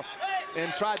basketball,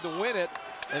 and tried to win it.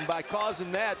 And by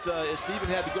causing that, Steven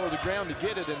had to go to the ground to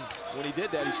get it. And when he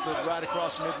did that, he slid right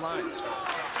across midline.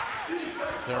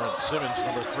 Terrence Simmons,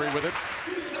 number 3 with it.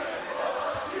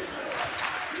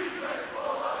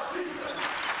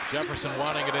 Jefferson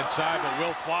wanting it inside, but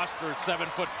Will Foster,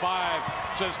 7'5",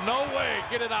 says no way,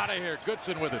 get it out of here.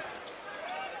 Goodson with it.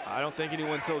 I don't think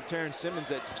anyone told Terrence Simmons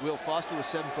that Will Foster was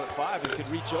 7'5" and could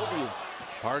reach over you.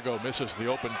 Pargo misses the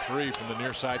open 3 from the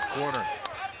near side corner.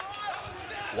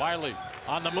 Wiley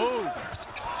on the move.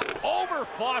 Over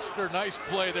Foster. Nice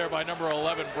play there by number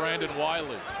 11, Brandon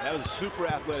Wiley. That was a super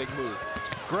athletic move.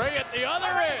 Gray at the other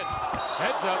end.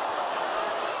 Heads up.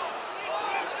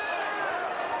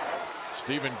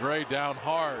 Stephen Gray down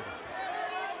hard. Of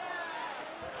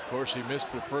course, he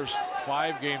missed the first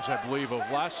 5 games, I believe, of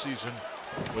last season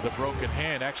with a broken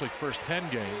hand. Actually, first 10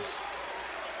 games.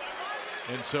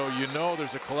 And so you know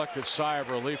there's a collective sigh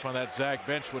of relief on that Zag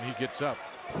bench when he gets up.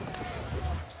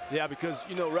 Yeah, because,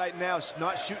 you know, right now it's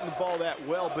not shooting the ball that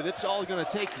well, but it's all going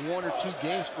to take 1 or 2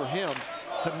 games for him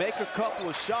to make a couple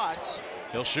of shots.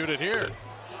 He'll shoot it here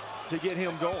To get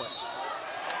him going.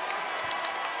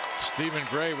 Stephen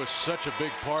Gray was such a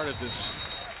big part of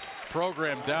this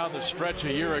program down the stretch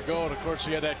a year ago. And of course,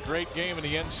 he had that great game in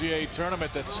the NCAA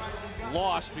tournament that's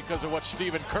lost because of what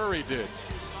Stephen Curry did.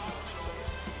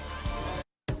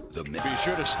 Be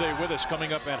sure to stay with us.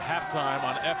 Coming up at halftime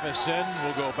on FSN,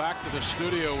 we'll go back to the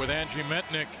studio with Angie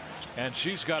Metnick, and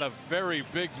she's got a very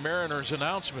big Mariners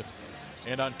announcement.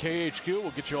 And on KHQ,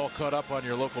 we'll get you all caught up on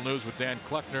your local news with Dan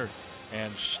Kleckner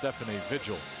and Stephanie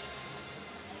Vigil.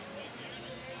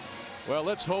 Well,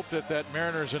 let's hope that that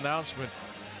Mariners announcement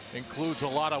includes a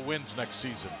lot of wins next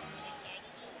season.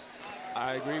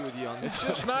 I agree with you on that. It's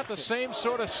just not the same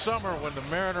sort of summer when the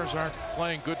Mariners aren't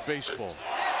playing good baseball.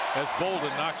 As Bolden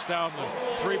knocks down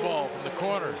the 3-ball from the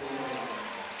corner.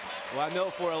 Well, I know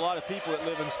for a lot of people that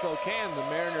live in Spokane, the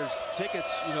Mariners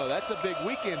tickets, you know, that's a big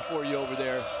weekend for you over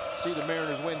there. See the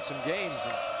Mariners win some games.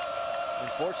 And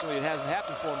unfortunately, it hasn't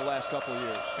happened for them the last couple of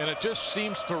years. And it just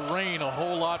seems to rain a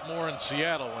whole lot more in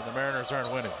Seattle when the Mariners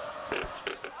aren't winning.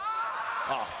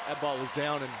 Oh, that ball was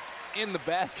down and in the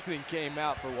basket and came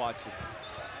out for Watson.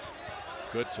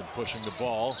 Goodson pushing the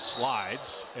ball,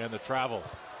 slides, and the travel.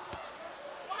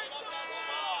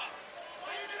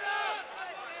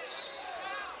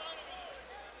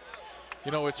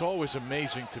 You know, it's always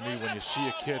amazing to me when you see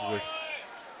a kid with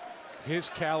his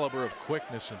caliber of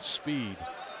quickness and speed,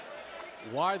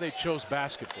 why they chose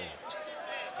basketball.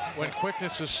 When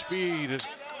quickness and speed is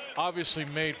obviously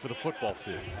made for the football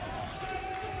field.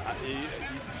 I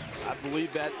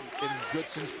believe that in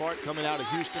Goodson's part, coming out of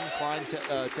Houston, Klein,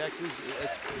 Texas,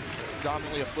 it's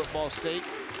dominantly a football state.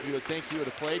 You would think he would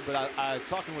have played, but I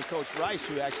talking with Coach Rice,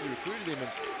 who actually recruited him, and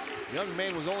the young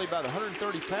man was only about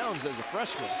 130 pounds as a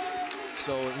freshman.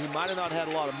 So he might have not had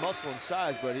a lot of muscle and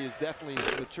size, but he has definitely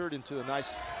matured into a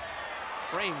nice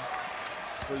frame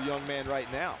for a young man right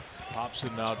now.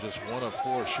 Hobson now just 1 of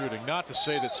 4 shooting. Not to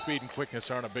say that speed and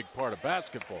quickness aren't a big part of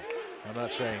basketball. I'm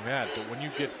not saying that, but when you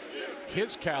get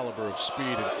his caliber of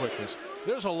speed and quickness,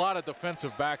 there's a lot of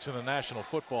defensive backs in the National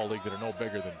Football League that are no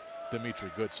bigger than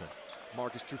Dimitri Goodson.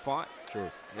 Marcus Trufant.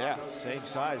 Sure. Yeah, same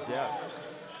size, yeah.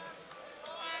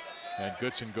 And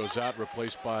Goodson goes out,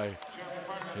 replaced by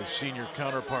his senior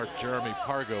counterpart, Jeremy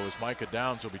Pargo, as Micah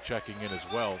Downs will be checking in as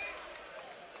well.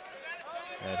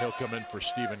 And he'll come in for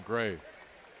Stephen Gray.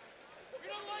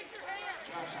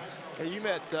 Hey, you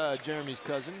met Jeremy's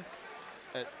cousin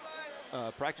at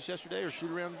practice yesterday or shoot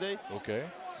around today? Okay.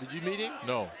 Did you meet him?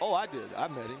 No. Oh, I did. I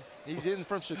met him. He's in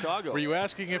from Chicago. Were you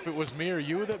asking if it was me or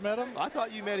you that met him? I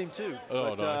thought you met him too.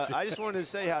 Oh, but, no. I just wanted to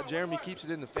say how Jeremy keeps it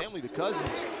in the family. The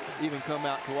cousins even come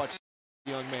out to watch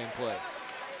the young man play.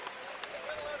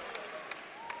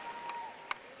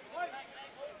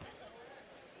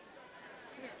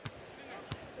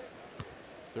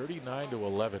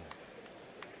 (39-11).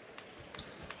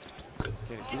 Can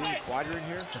it get any quieter in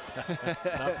here?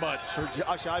 Not much. For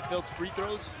Josh Eifeld's free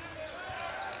throws?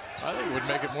 I think it would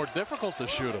make it more difficult to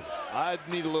shoot him. I'd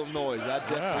need a little noise. I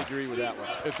definitely agree with that one.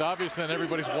 It's obvious then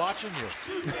everybody's watching you.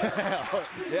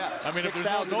 Yeah. I mean, if there's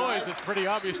no noise, it's pretty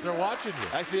obvious they're watching you.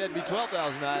 Actually, that'd be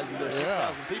 12,000 eyes, and there's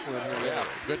 6,000 people in here. Yeah.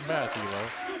 Good math,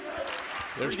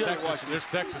 There's Texas. There's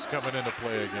Texas coming into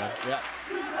play again. Yeah.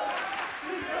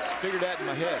 Figured that in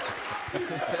my head.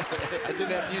 I didn't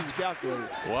have to use the calculator.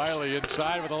 Wiley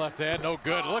inside with the left hand, no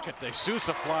good. Look at De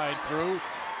Sousa flying through,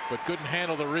 but couldn't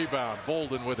handle the rebound.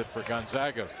 Bolden with it for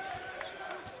Gonzaga.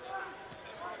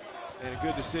 And a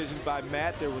good decision by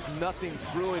Matt. There was nothing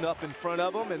brewing up in front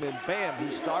of him, and then bam,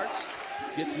 he starts,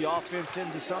 gets the offense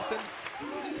into something.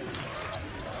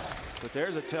 But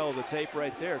there's a tell of the tape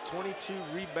right there. 22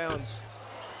 rebounds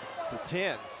to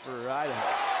 10 for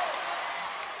Idaho.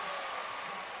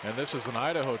 And this is an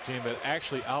Idaho team that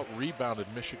actually out-rebounded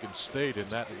Michigan State in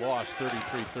that loss,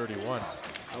 33-31.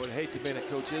 I would hate to have been at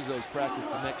Coach Izzo's practice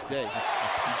the next day.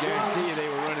 I guarantee you they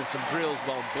were running some drills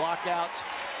on blockouts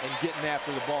and getting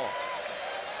after the ball.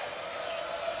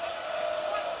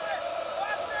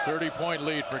 30-point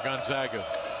lead for Gonzaga.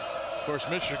 Of course,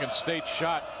 Michigan State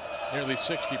shot nearly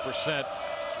 60%.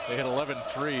 They hit 11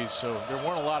 threes, so there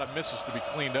weren't a lot of misses to be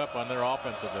cleaned up on their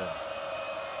offensive end.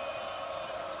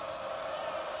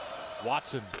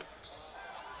 Watson.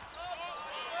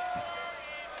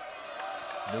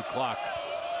 New clock.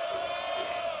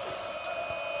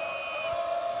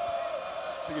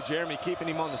 Look at Jeremy keeping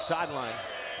him on the sideline.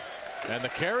 And the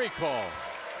carry call.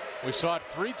 We saw it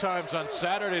 3 times on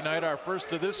Saturday night, our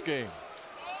first of this game.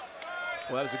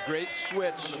 Well, that was a great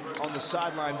switch on the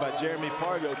sideline by Jeremy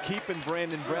Pargo, keeping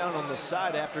Brandon Brown on the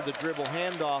side after the dribble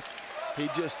handoff. He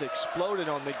just exploded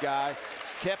on the guy,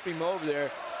 kept him over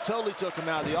there, totally took him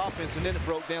out of the offense, and then it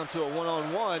broke down to a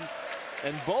one-on-one,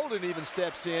 and Bolden even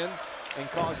steps in and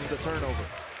causes the turnover.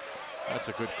 That's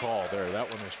a good call there. That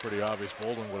one was pretty obvious.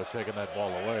 Bolden would have taken that ball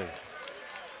away.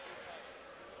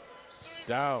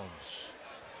 Downs.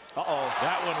 Uh-oh.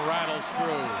 That one rattles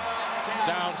through.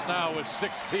 Downs now with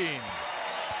 16.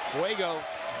 Fuego.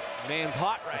 Man's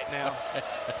hot right now.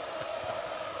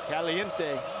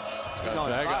 Caliente.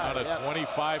 Gonzaga on a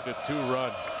 25-2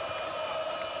 run.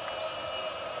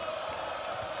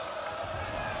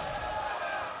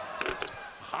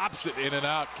 Hops it in and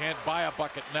out. Can't buy a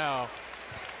bucket now.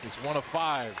 He's 1 of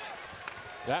 5.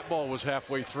 That ball was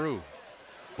halfway through.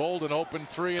 Bolden open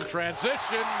 3 in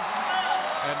transition.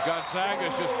 And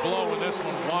Gonzaga's just blowing this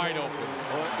one wide open.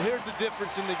 Well, here's the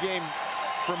difference in the game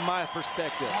from my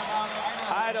perspective.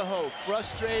 Idaho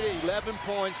frustrated, 11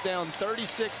 points down,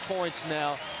 36 points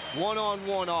now,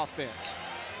 one-on-one offense.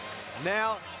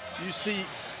 Now you see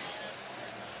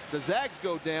the Zags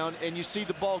go down and you see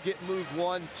the ball get moved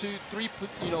 1, 2, 3,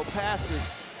 passes,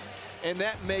 and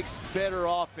that makes better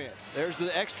offense. There's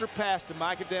the extra pass to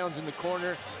Micah Downs in the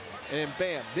corner, and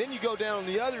bam. Then you go down on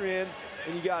the other end,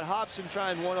 and you got Hobson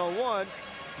trying one-on-one,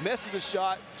 messes the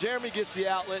shot. Jeremy gets the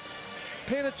outlet,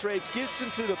 penetrates, gets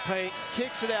into the paint,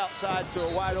 kicks it outside to a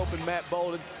wide-open Matt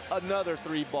Bolden, another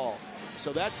 3 ball.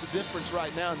 So that's the difference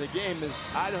right now in the game is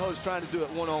Idaho's trying to do it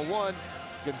one-on-one.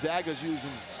 Gonzaga's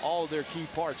using all of their key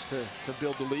parts to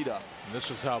build the lead up. And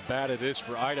this is how bad it is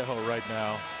for Idaho right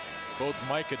now. Both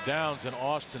Micah Downs and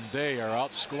Austin Day are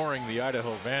outscoring the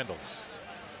Idaho Vandals.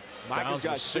 Micah's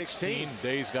got 16.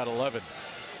 Day's got 11.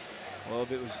 Well,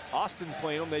 if it was Austin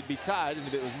playing them, they'd be tied, and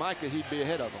if it was Micah, he'd be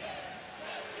ahead of them.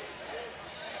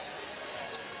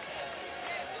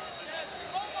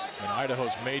 And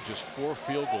Idaho's made just 4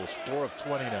 field goals, 4 of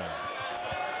 20 now.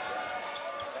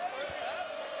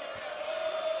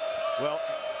 Well,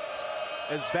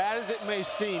 as bad as it may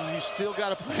seem, you still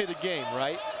got to play the game,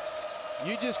 right?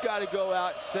 You just got to go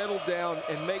out, settle down,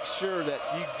 and make sure that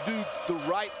you do the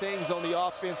right things on the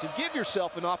offense and give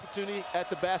yourself an opportunity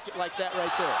at the basket like that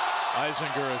right there.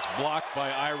 Eisinger is blocked by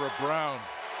Ira Brown.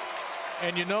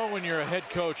 And you know when you're a head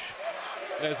coach,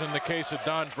 as in the case of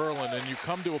Don Verlin, and you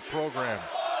come to a program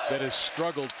that has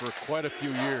struggled for quite a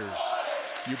few years,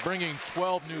 you're bringing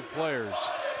 12 new players,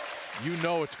 you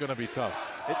know it's going to be tough.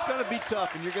 It's going to be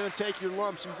tough, and you're going to take your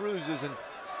lumps and bruises. And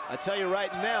I tell you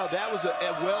right now, that was a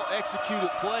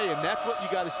well-executed play, and that's what you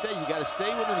got to stay. You got to stay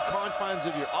within the confines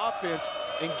of your offense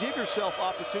and give yourself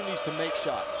opportunities to make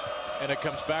shots. And it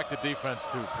comes back to defense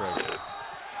too, Craig.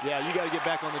 Yeah, you got to get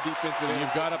back on the defensive end.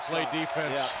 You've got to play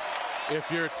defense. Yeah.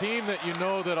 If you're a team that you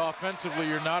know that offensively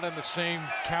you're not in the same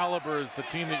caliber as the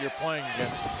team that you're playing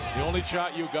against, the only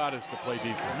shot you got is to play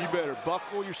defense. You better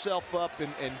buckle yourself up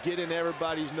and get in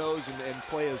everybody's nose and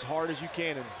play as hard as you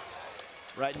can. And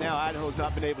right now, Idaho's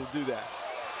not been able to do that.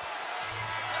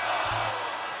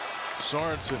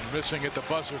 Sorensen missing at the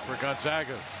buzzer for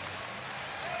Gonzaga.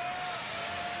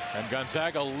 And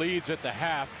Gonzaga leads at the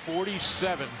half,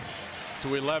 47-11.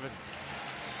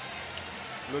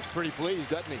 Looks pretty pleased,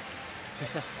 doesn't he?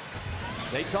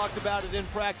 They talked about it in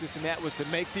practice, and that was to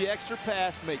make the extra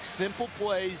pass, make simple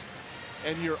plays,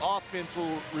 and your offense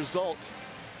will result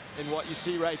in what you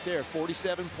see right there,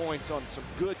 47 points on some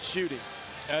good shooting.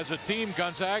 As a team,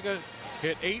 Gonzaga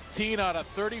hit 18 out of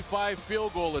 35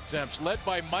 field goal attempts, led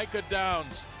by Micah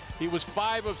Downs. He was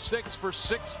 5 of 6 for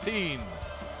 16.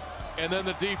 And then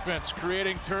the defense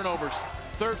creating turnovers,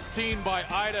 13 by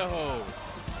Idaho.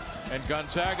 And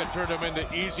Gonzaga turned them into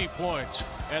easy points,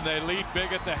 and they lead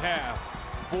big at the half,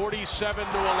 47-11.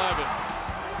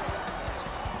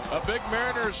 A big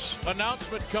Mariners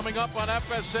announcement coming up on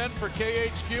FSN for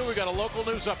KHQ. We got a local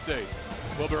news update.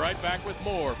 We'll be right back with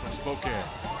more from Spokane.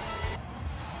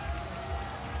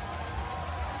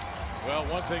 Well,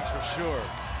 one thing's for sure.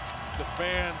 The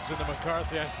fans in the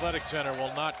McCarthy Athletic Center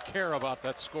will not care about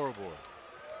that scoreboard.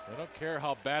 They don't care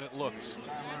how bad it looks.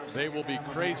 They will be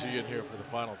crazy in here for the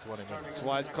final 20 minutes. That's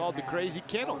why it's called the Crazy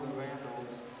Kennel.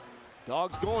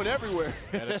 Dogs going everywhere.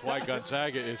 And it's why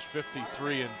Gonzaga is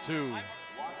 53-2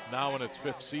 now in its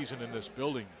 5th season in this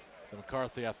building, the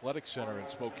McCarthy Athletic Center in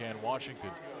Spokane, Washington.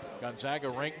 Gonzaga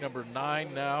ranked number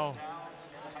 9 now.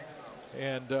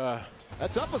 And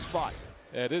that's up a spot.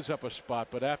 It is up a spot,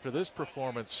 but after this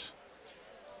performance,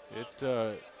 it's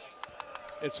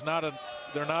not a,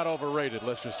 they're not overrated,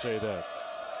 let's just say that.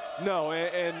 No,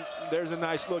 and there's a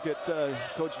nice look at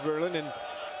Coach Verlin, and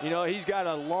you know, he's got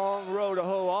a long road to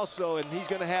hoe also, and he's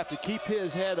going to have to keep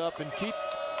his head up and keep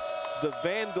the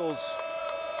Vandals,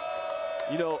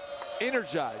 you know,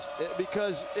 energized,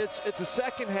 because it's a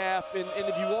second half, and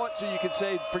if you want to, you can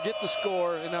say forget the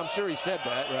score, and I'm sure he said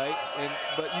that, right?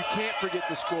 But you can't forget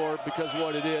the score, because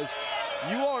what it is,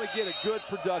 you want to get a good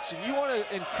production. You want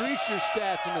to increase your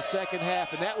stats in the second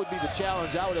half, and that would be the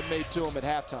challenge I would have made to him at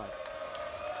halftime.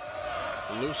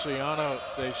 Luciano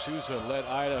De Souza led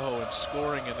Idaho in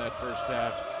scoring in that first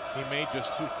half. He made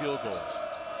just 2 field goals.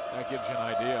 That gives you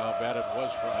an idea how bad it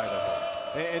was for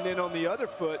Idaho. And then on the other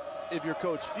foot, if you're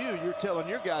Coach Few, you're telling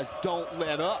your guys, don't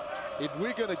let up. If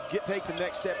we're going to take the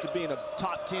next step to being a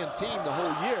top 10 team the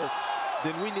whole year,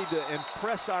 then we need to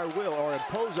impress our will, or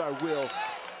impose our will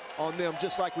on them,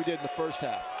 just like we did in the first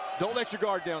half. Don't let your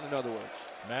guard down, in other words.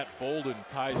 Matt Bolden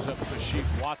ties up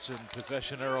Kashif Watson.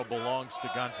 Possession arrow belongs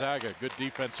to Gonzaga. Good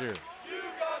defense here.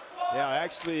 Yeah,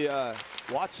 actually,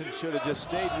 Watson should have just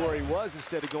stayed where he was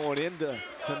instead of going into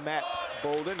Matt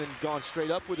Bolden and gone straight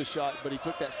up with a shot, but he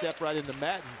took that step right into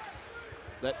Matt and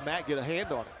let Matt get a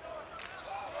hand on it.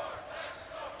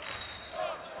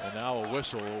 And now a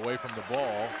whistle away from the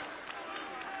ball.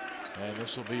 And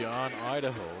this will be on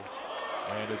Idaho.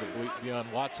 And it'll be on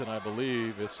Watson, I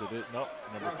believe. No,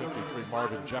 number 53,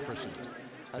 Marvin Jefferson,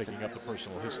 picking up the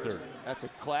personal, his 3rd. That's a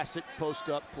classic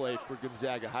post-up play for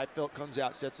Gonzaga. Highfeld comes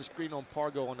out, sets the screen on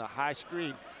Pargo on the high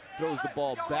screen, throws the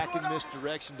ball back in this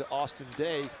direction to Austin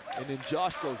Day, and then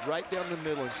Josh goes right down the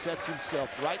middle and sets himself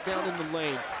right down in the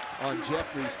lane on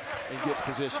Jeffries and gets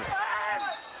position.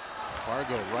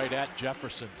 Pargo right at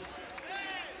Jefferson.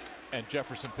 And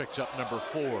Jefferson picks up number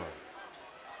 4.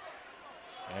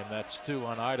 And that's 2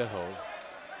 on Idaho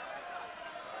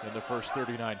in the first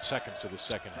 39 seconds of the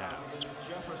second half.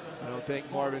 I don't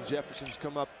think Marvin Jefferson's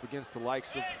come up against the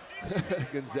likes of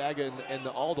Gonzaga and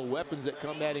all the weapons that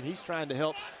come at him. He's trying to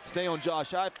help stay on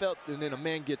Josh Highfeld, and then a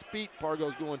man gets beat.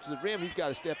 Pargo's going to the rim. He's got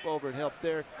to step over and help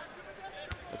there.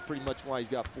 That's pretty much why he's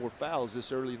got 4 fouls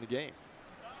this early in the game.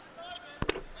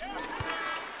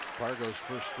 Pargo's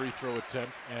first free throw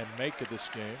attempt and make of this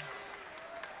game.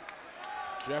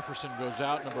 Jefferson goes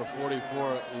out. Number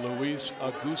 44, Luis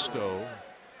Augusto,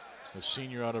 a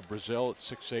senior out of Brazil at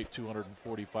 6'8",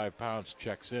 245 pounds,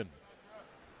 checks in.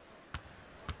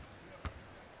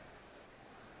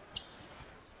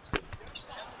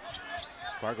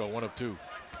 Pargo 1 of 2.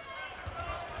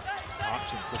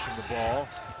 Thompson pushing the ball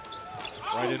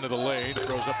right into the lane,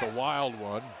 throws up a wild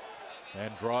one,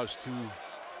 and draws 2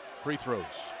 free throws.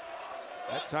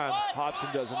 That time, Hobson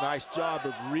does a nice job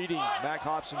of reading. Mac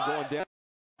Hobson going down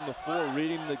on the floor,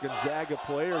 reading the Gonzaga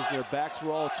players. Their backs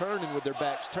were all turned, and with their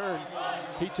backs turned,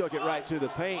 he took it right to the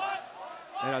paint.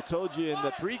 And I told you in the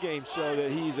pregame show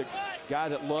that he's a guy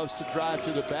that loves to drive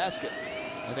to the basket,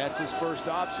 and that's his first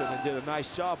option, and did a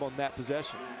nice job on that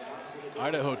possession.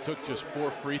 Idaho took just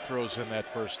 4 free throws in that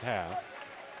first half.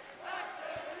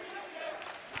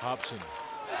 Hobson,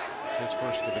 his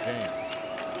first of the game.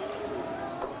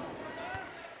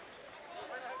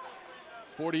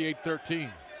 48-13.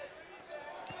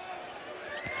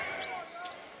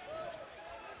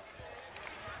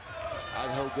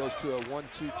 Idaho goes to a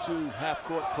 1-2-2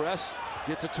 half-court press,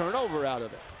 gets a turnover out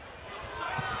of it.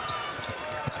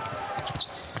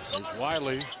 There's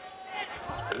Wiley.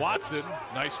 Watson,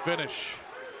 nice finish.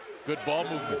 Good ball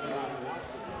movement.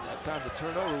 That time the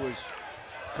turnover was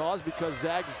caused because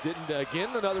Zags didn't,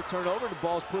 again, another turnover, and the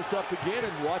ball's pushed up again,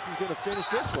 and Watson's going to finish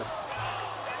this one.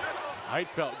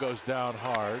 Heitfeld goes down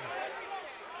hard,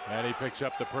 and he picks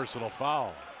up the personal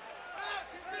foul.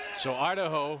 So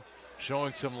Idaho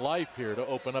showing some life here to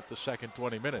open up the second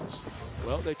 20 minutes.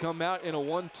 Well, they come out in a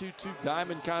 1-2-2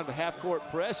 diamond kind of a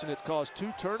half-court press, and it's caused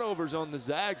 2 turnovers on the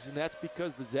Zags, and that's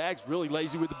because the Zags really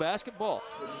lazy with the basketball.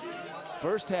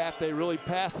 First half, they really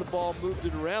passed the ball, moved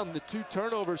it around. The 2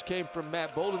 turnovers came from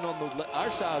Matt Bolden on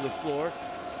our side of the floor.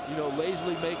 You know,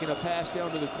 lazily making a pass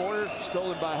down to the corner,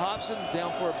 stolen by Hobson,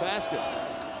 down for a basket.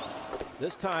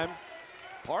 This time,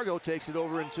 Pargo takes it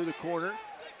over into the corner,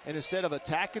 and instead of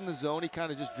attacking the zone, he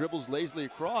kind of just dribbles lazily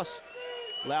across,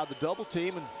 allowed the double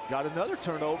team, and got another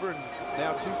turnover, and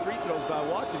now 2 free throws by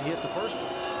Watson. He hit the first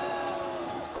one.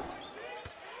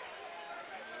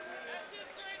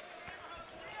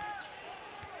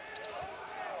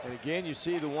 And again, you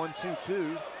see the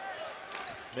 1-2-2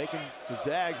 making the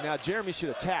Zags. Now Jeremy should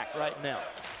attack right now.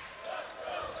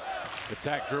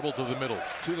 Attack, dribble to the middle.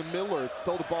 To the middle, or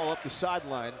throw the ball up the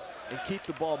sideline and keep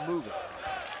the ball moving.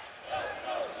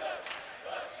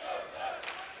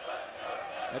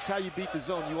 That's how you beat the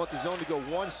zone. You want the zone to go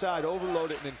one side,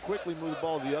 overload it, and then quickly move the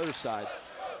ball to the other side.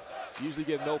 Usually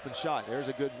get an open shot. There's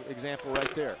a good example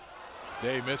right there.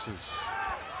 Day misses.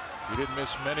 He didn't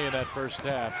miss many in that first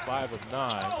half, 5 of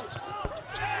 9.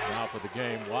 Now for the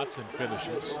game, Watson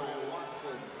finishes.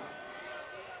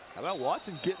 How about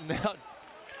Watson getting out,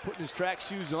 putting his track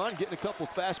shoes on, getting a couple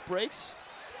fast breaks,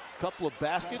 a couple of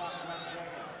baskets.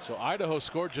 So Idaho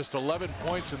scored just 11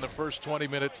 points in the first 20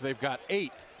 minutes. They've got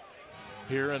 8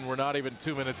 here, and we're not even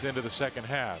 2 minutes into the second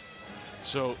half.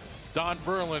 So Don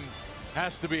Verlin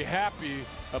has to be happy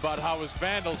about how his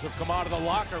Vandals have come out of the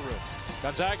locker room.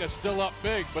 Gonzaga's still up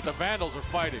big, but the Vandals are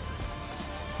fighting.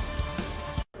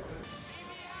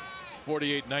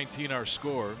 48-19 our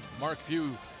score. Mark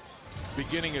Few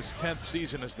beginning his 10th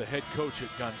season as the head coach at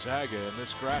Gonzaga, and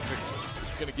this graphic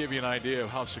is going to give you an idea of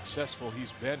how successful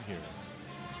he's been here.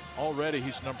 Already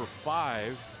he's number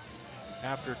 5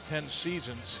 after 10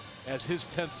 seasons, as his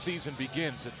 10th season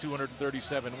begins at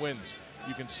 237 wins.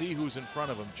 You can see who's in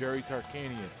front of him: Jerry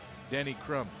Tarkanian, Denny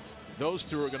Crum. Those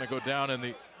 2 are going to go down in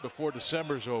the before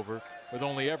December's over, with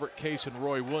only Everett Case and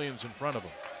Roy Williams in front of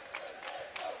him.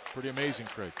 Pretty amazing,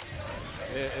 Craig.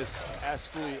 It's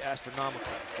absolutely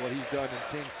astronomical what he's done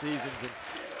in 10 seasons, and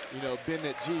you know, been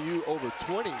at GU over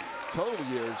 20 total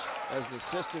years as an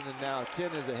assistant, and now 10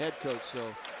 as a head coach. So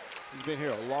he's been here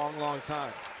a long, long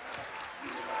time.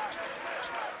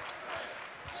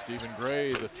 Stephen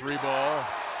Gray, the 3 ball,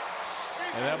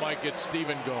 and that might get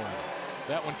Stephen going.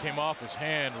 That one came off his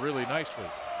hand really nicely.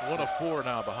 1 of 4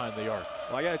 now behind the arc.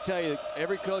 Well, I got to tell you,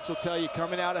 every coach will tell you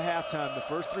coming out of halftime, the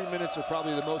first 3 minutes are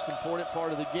probably the most important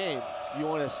part of the game. You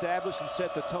want to establish and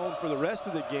set the tone for the rest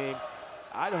of the game.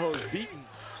 Idaho's beaten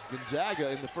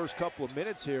Gonzaga in the first couple of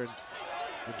minutes here, and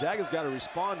Gonzaga's got to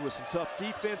respond with some tough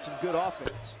defense and good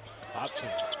offense. Hobson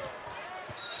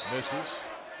misses,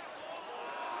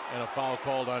 and a foul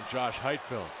called on Josh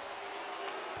Heitfeld.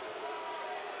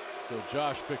 So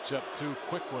Josh picks up 2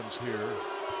 quick ones here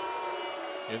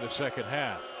in the second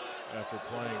half after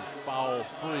playing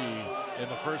foul-free in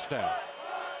the first half.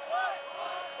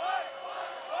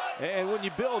 And when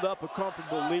you build up a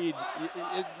comfortable lead, you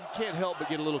can't help but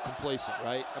get a little complacent,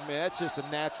 right? I mean, that's just a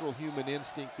natural human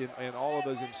instinct in all of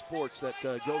us in sports that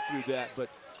go through that. But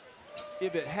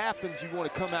if it happens, you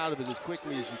want to come out of it as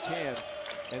quickly as you can.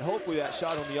 And hopefully that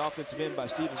shot on the offensive end by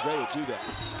Stephen Gray will do that.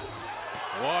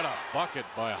 What a bucket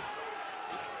by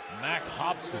Mac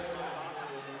Hobson.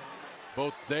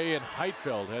 Both Day and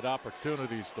Heitfeld had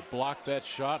opportunities to block that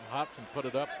shot, and Hobson put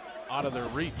it up out of their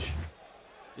reach.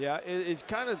 Yeah, it's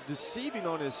kind of deceiving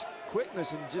on his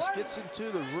quickness, and just gets into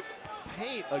the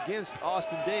paint against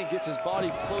Austin Day and gets his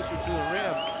body closer to the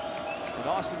rim. And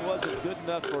Austin wasn't good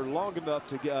enough or long enough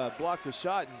to block the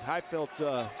shot, and Heitfeld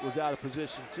was out of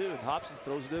position too, and Hobson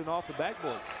throws it in off the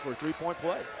backboard for a 3-point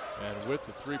play. And with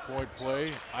the 3-point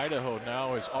play, Idaho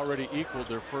now has already equaled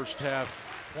their first half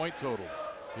point total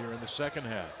here in the second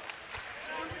half.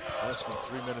 Less than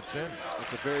 3 minutes in.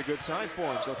 It's a very good sign for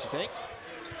him, don't you think?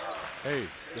 Hey,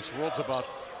 this world's about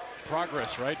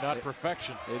progress, right? Not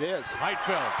perfection. It is.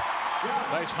 Heitfeld.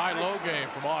 Nice high-low game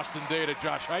from Austin Day to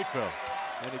Josh Heitfeld.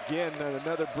 And again,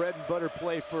 another bread and butter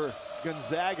play for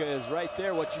Gonzaga is right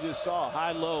there, what you just saw,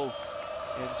 high-low.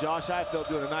 And Josh Heitfeld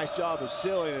doing a nice job of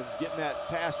sealing and getting that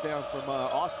pass down from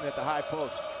Austin at the high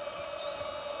post.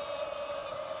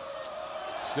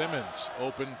 Simmons,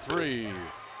 open 3,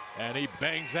 and he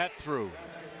bangs that through.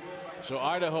 So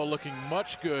Idaho looking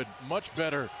much good, much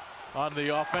better on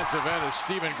the offensive end as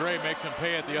Stephen Gray makes him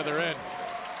pay at the other end.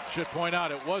 Should point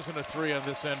out it wasn't a 3 on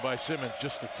this end by Simmons,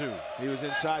 just a 2. He was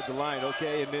inside the line,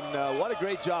 okay, and then what a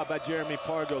great job by Jeremy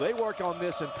Pargo. They work on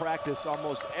this in practice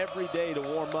almost every day to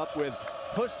warm up with.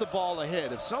 push the ball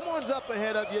ahead. If someone's up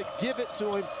ahead of you, give it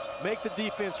to him. Make the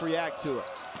defense react to it.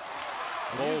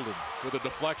 Golden with a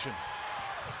deflection.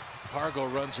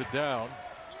 Pargo runs it down.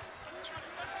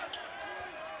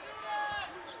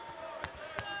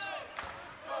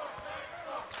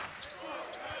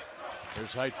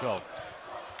 Here's Heitfeld.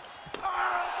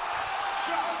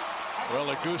 Well,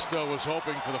 Augusto was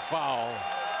hoping for the foul,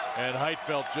 and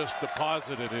Heitfeld just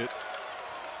deposited it.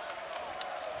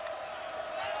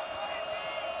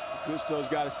 Augusto's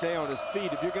got to stay on his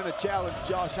feet. If you're going to challenge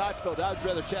Josh Heitfeld, I'd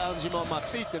rather challenge him on my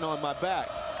feet than on my back.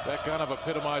 That kind of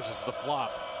epitomizes the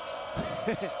flop.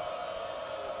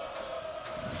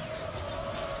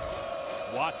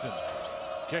 Watson,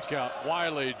 kick out,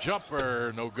 Wiley,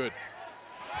 jumper, no good.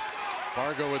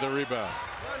 Pargo with a rebound.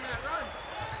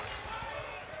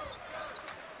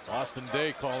 Austin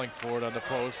Day calling for it on the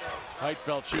post.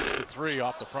 Heitfeld shoots the three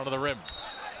off the front of the rim.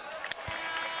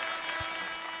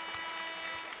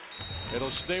 It'll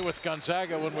stay with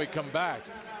Gonzaga when we come back.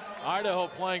 Idaho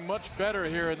playing much better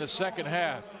here in the second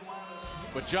half.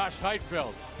 But Josh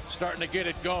Heitfeld starting to get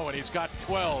it going. He's got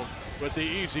 12 with the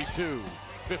easy two.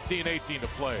 15-18 to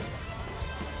play.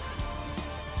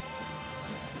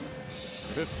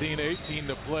 15-18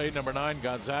 to play. Number 9,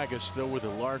 Gonzaga still with a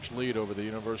large lead over the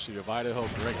University of Idaho.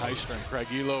 Greg Heister and Craig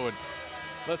Elo. And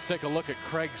let's take a look at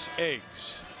Craig's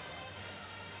eggs.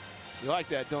 You like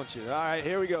that, don't you? All right,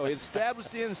 here we go. He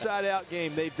established the inside-out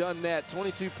game. They've done that.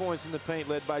 22 points in the paint,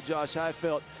 led by Josh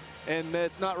Heitfeld. And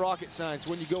it's not rocket science.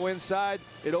 When you go inside,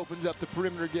 it opens up the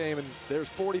perimeter game. And there's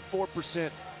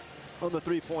 44% on the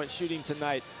three-point shooting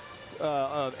tonight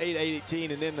of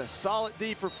 8-18. And then the solid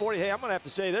D for 40. Hey, I'm going to have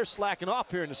to say they're slacking off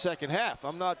here in the second half.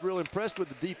 I'm not real impressed with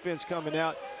the defense coming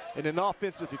out. And an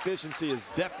offensive efficiency is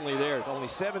definitely there. Only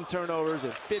 7 turnovers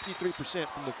and 53%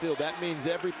 from the field. That means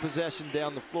every possession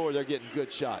down the floor, they're getting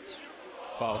good shots.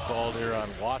 Foul called here on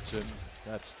Watson.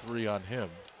 That's 3 on him.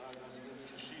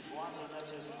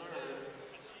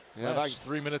 Yeah, Last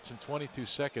 3 minutes and 22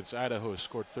 seconds, Idaho has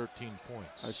scored 13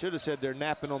 points. I should have said they're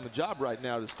napping on the job right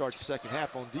now to start the second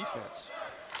half on defense.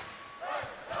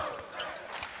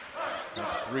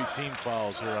 That's 3 team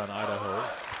fouls here on Idaho.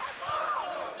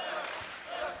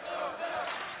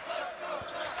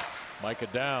 Micah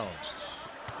Downs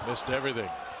missed everything.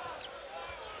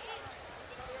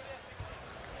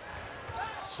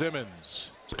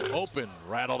 Simmons open,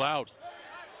 rattled out.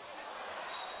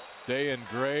 Day and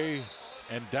Gray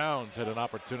and Downs had an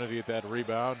opportunity at that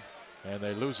rebound, and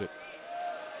they lose it.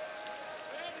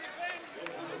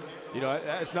 You know,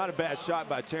 it's not a bad shot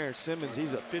by Terrence Simmons.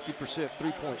 He's a 50%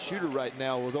 three-point shooter right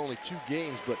now with only 2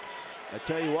 games. But I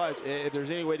tell you what, if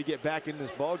there's any way to get back in this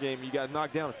ball game, you got to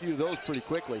knock down a few of those pretty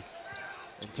quickly.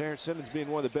 And Terrence Simmons being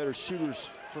one of the better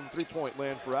shooters from three-point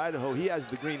land for Idaho, he has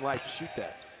the green light to shoot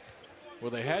that.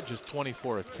 Well, they had just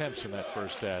 24 attempts in that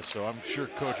first half, so I'm sure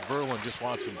Coach Verlin just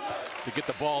wants him to get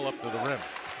the ball up to the rim.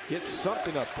 Get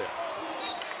something up there.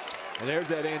 And there's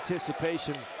that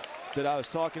anticipation that I was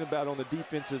talking about on the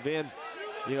defensive end.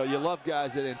 You know, you love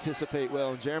guys that anticipate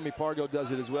well, and Jeremy Pargo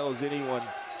does it as well as anyone.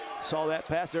 Saw that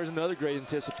pass. There's another great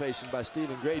anticipation by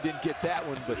Stephen Gray. Didn't get that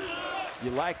one, but you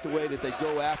like the way that they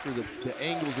go after the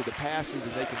angles of the passes,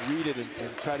 and they can read it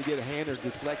and try to get a hand or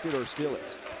deflect it or steal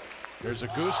it. There's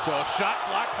Augusto, shot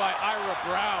blocked by Ira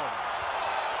Brown.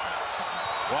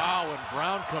 Wow, when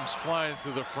Brown comes flying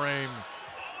through the frame,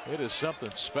 it is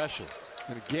something special.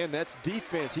 And again, that's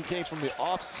defense. He came from the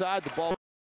offside. The ball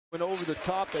went over the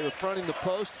top. They were fronting the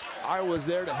post. Ira was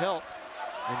there to help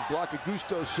and block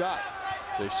Augusto's shot.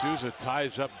 De Souza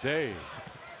ties up Day.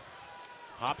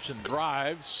 Hobson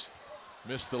drives,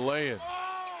 missed the lay-in.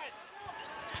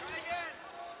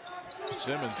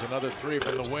 Simmons, another 3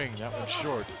 from the wing. That one's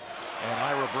short. And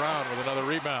Ira Brown with another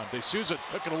rebound. De Souza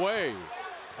took it away.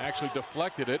 Actually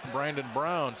deflected it. Brandon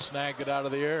Brown snagged it out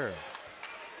of the air.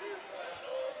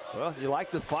 Well, you like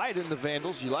the fight in the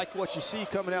Vandals. You like what you see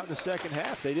coming out in the second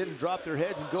half. They didn't drop their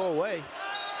heads and go away.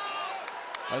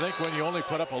 I think when you only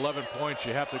put up 11 points,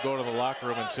 you have to go to the locker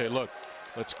room and say, look,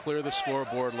 let's clear the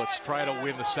scoreboard. Let's try to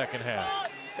win the second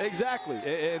half. Exactly.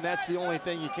 And that's the only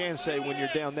thing you can say when you're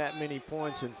down that many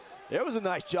points. And there was a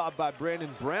nice job by Brandon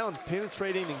Brown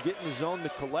penetrating and getting his zone to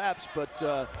collapse, but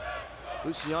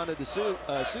Luciano De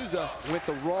Souza went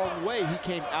the wrong way. He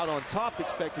came out on top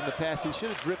expecting the pass. He should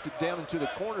have drifted down into the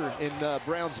corner in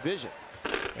Brown's vision.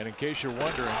 And in case you're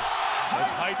wondering,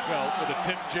 there's Heitfeld with a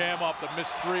tip jam off the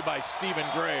missed 3 by Stephen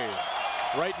Gray.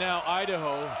 Right now,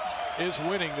 Idaho is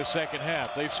winning the second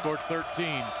half. They've scored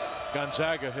 13.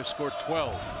 Gonzaga has scored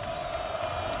 12.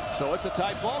 So it's a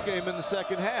tight ball game in the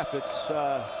second half.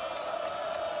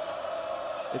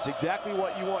 It's exactly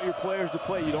what you want your players to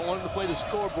play. You don't want them to play the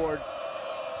scoreboard.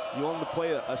 You want them to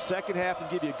play a second half and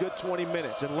give you a good 20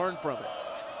 minutes and learn from it.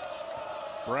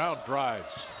 Brown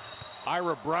drives.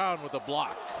 Ira Brown with a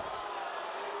block.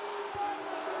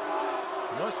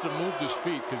 He must have moved his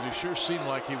feet because he sure seemed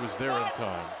like he was there in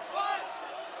time.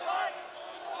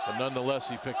 But nonetheless,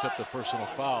 he picks up the personal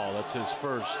foul. That's his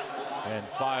first, and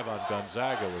 5 on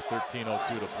Gonzaga with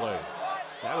 13:02 to play.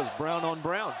 That was Brown on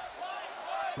Brown.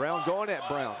 Brown going at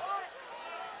Brown.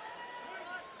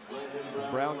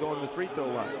 Brown going to the free throw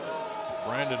line.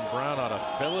 Brandon Brown out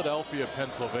of Philadelphia,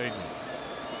 Pennsylvania.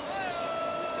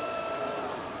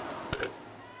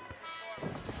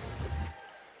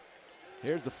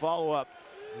 Here's the follow-up.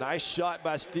 Nice shot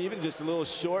by Steven, just a little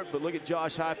short, but look at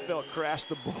Josh Highfeld crash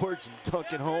the boards and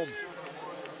dunk it home.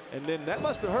 And then that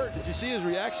must have hurt. Did you see his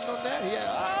reaction on that? He had,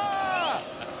 ah!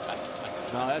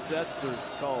 No, that's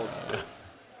called.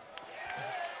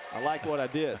 I like what I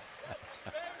did.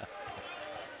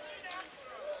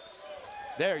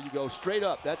 There you go, straight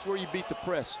up. That's where you beat the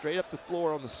press, straight up the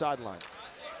floor on the sideline.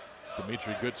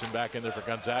 Dimitri Goodson back in there for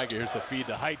Gonzaga. Here's the feed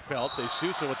to Heitfeld. De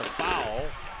Sousa with the foul.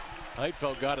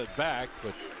 Heitfeld got it back,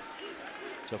 but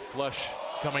the flush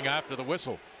coming after the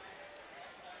whistle.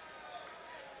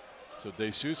 So De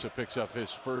Sousa picks up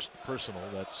his first personal.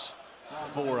 That's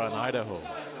 4 on Idaho.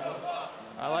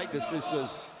 I like De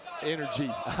Sousa's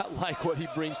energy. I like what he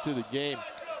brings to the game.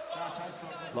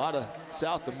 A lot of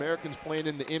South Americans playing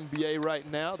in the NBA right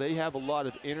now. They have a lot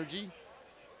of energy.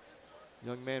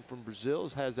 Young man from Brazil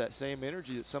has that same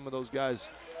energy that some of those guys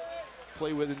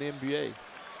play with in the NBA.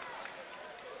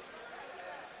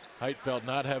 Heitfeld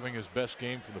not having his best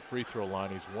game from the free throw line.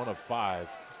 He's 1 of 5,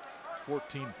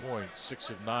 14 points, 6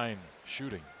 of 9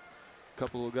 shooting. A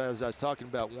couple of guys I was talking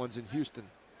about, one's in Houston.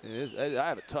 I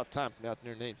have a tough time pronouncing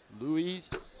their names. Luis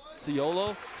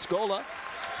Scola,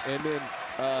 and then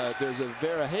there's a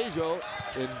Verahejo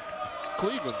in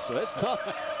Cleveland, so that's tough.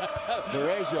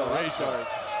 Verahejo, I'm sorry.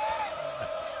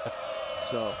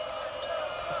 So,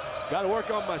 got to work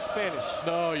on my Spanish.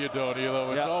 No, you don't,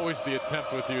 Elo. It's always the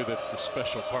attempt with you that's the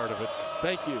special part of it.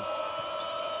 Thank you.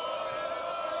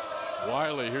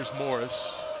 Wiley, here's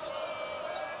Morris.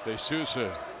 De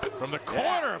Sousa from the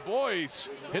corner. Boy, he's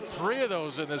hit 3 of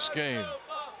those in this game.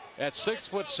 At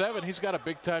 6'7", he's got a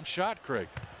big-time shot, Craig.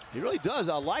 He really does.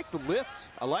 I like the lift.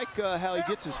 I like how he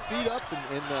gets his feet up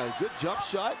and good jump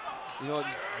shot. You know,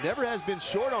 never has been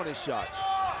short on his shots.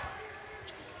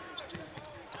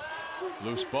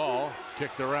 Loose ball,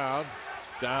 kicked around.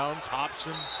 Downs,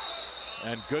 Hobson,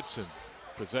 and Goodson.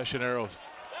 Possession arrow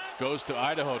goes to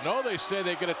Idaho. No, they say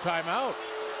they get a timeout.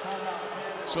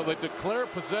 So they declare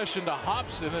possession to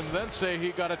Hobson and then say he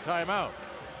got a timeout.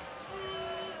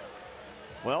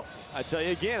 Well, I tell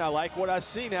you again, I like what I've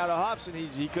seen out of Hobson.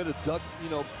 He could have ducked,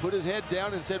 put his head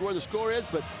down and said where the score is,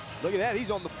 but look at that.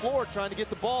 He's on the floor trying to get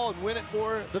the ball and win it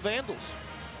for the Vandals.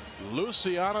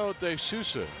 Luciano De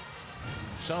Sousa.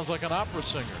 Sounds like an opera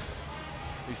singer.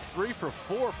 He's 3 for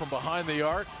 4 from behind the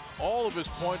arc. All of his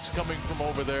points coming from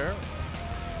over there.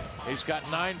 He's got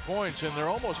 9 points, and they're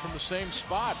almost from the same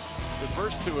spot. The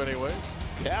first 2 anyways.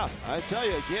 Yeah, I tell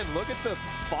you again, look at the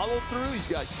follow through. He's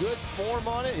got good form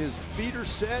on it. His feet are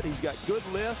set. He's got good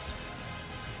lift.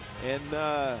 And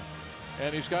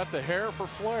he's got the hair for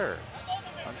flair.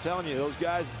 I'm telling you, those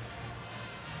guys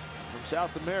from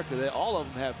South America, all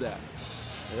of them have that.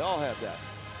 They all have that.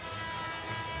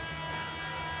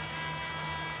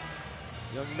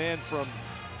 Young man from,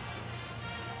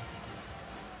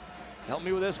 help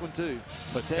me with this one too.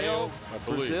 Mateo,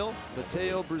 Brazil.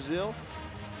 Mateo, Brazil.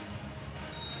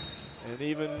 And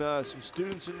even some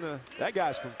students in that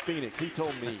guy's from Phoenix. He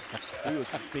told me he was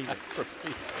from Phoenix.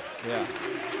 Yeah.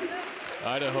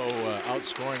 Idaho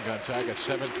outscoring Gonzaga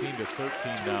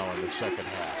 17-13 now in the second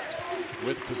half.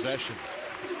 With possession.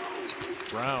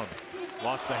 Brown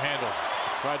lost the handle.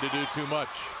 Tried to do too much.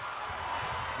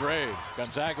 Gray,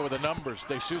 Gonzaga with the numbers.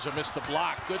 De Sousa missed the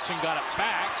block. Goodson got it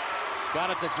back. Got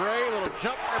it to Gray. Little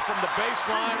jumper from the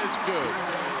baseline is good.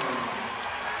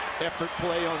 Effort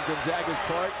play on Gonzaga's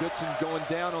part. Goodson going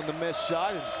down on the missed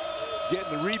shot and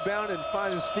getting the rebound and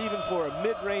finding Steven for a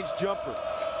mid-range jumper.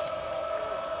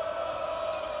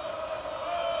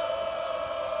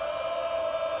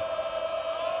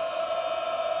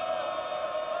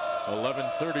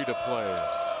 .11:30 to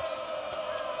play.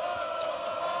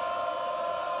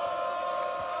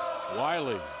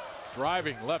 Wiley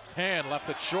driving, left hand, left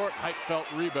it short. Heitfeld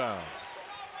rebound.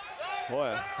 Boy,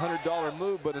 a $100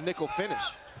 move, but a nickel finish.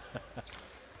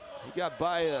 He got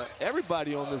by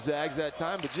everybody on the Zags that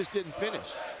time, but just didn't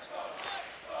finish.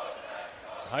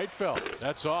 Heitfeld,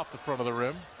 that's off the front of the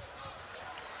rim.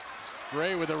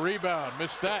 Gray with a rebound,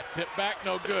 missed that. Tip back,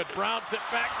 no good. Brown tip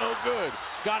back, no good.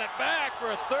 got it back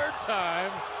for a third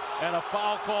time, and a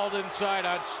foul called inside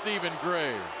on Stephen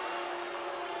Gray.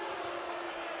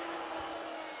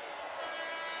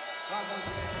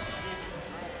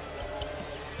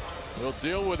 We'll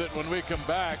deal with it when we come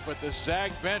back, but the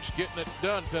Zag bench getting it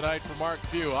done tonight for Mark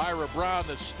Few. Ira Brown,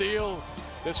 the steal.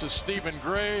 This is Stephen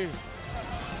Gray.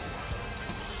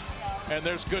 And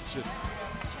there's Goodson.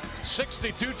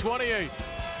 62-28.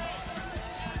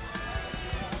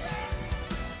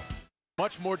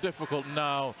 Much more difficult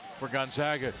now for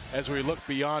Gonzaga as we look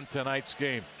beyond tonight's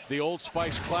game. The Old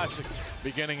Spice Classic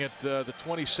beginning at the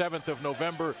 27th of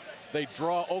November. They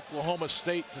draw Oklahoma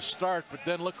State to start, but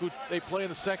then look who they play in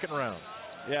the second round.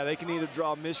 Yeah, they can either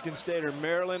draw Michigan State or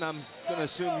Maryland. I'm going to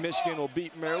assume Michigan will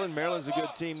beat Maryland. Maryland's a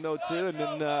good team, though, too. And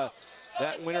then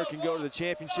that winner can go to the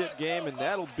championship game, and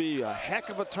that'll be a heck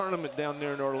of a tournament down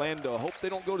there in Orlando. I hope they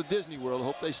don't go to Disney World. I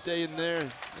hope they stay in there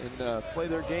and play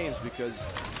their games, because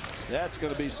that's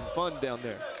going to be some fun down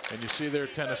there. And you see there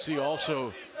Tennessee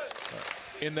also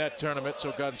in that tournament,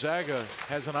 so Gonzaga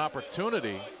has an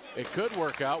opportunity. It could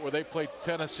work out where they play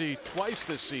Tennessee twice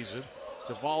this season.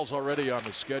 The Vols already on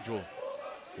the schedule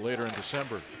later in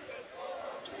December.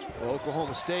 Well,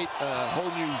 Oklahoma State, a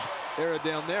whole new era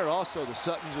down there. Also, the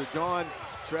Suttons are gone.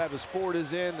 Travis Ford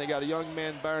is in. They got a young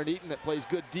man, Byron Eaton, that plays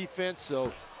good defense.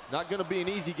 So not going to be an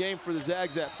easy game for the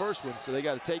Zags that first one. So they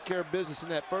got to take care of business in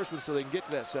that first one so they can get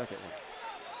to that second one.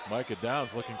 Micah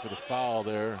Downs looking for the foul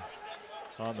there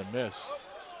on the miss.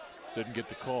 Didn't get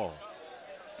the call.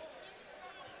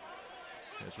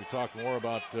 As we talk more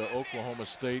about Oklahoma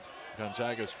State,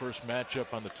 Gonzaga's first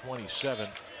matchup on the 27th.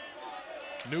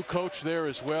 New coach there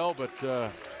as well, but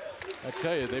I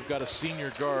tell you, they've got a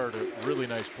senior guard, a really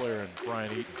nice player in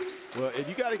Brian Eaton. Well, if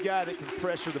you got a guy that can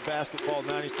pressure the basketball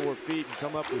 94 feet and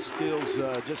come up with steals,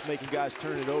 just making guys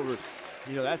turn it over,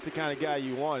 you know, that's the kind of guy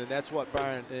you want, and that's what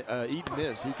Brian Eaton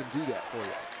is. He can do that for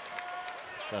you.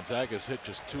 Gonzaga's hit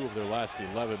just 2 of their last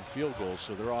 11 field goals,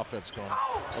 so their offense gone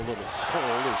a little cold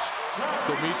as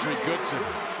Dimitri Goodson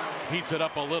heats it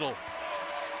up a little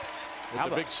with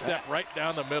the big step right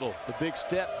down the middle. The big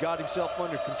step got himself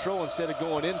under control. Instead of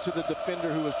going into the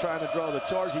defender who was trying to draw the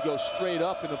charge, he goes straight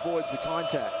up and avoids the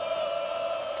contact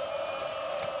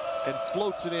and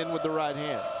floats it in with the right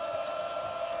hand.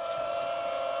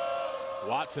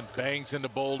 Watson bangs into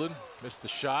Bolden, missed the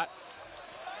shot.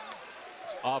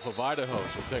 Off of Idaho,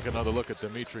 so take another look at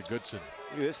Dimitri Goodson.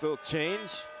 Look at this little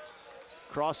change,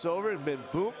 crossover, and then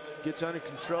boom, gets under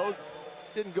control.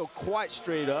 Didn't go quite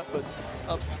straight up, but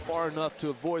up far enough to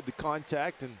avoid the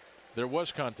contact. And there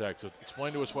was contact, so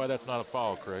explain to us why that's not a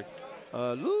foul, Craig.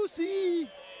 Lucy,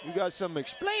 you got some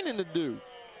explaining to do.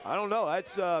 I don't know.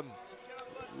 That's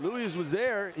Louis was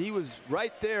there. He was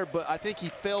right there, but I think he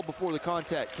fell before the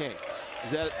contact came.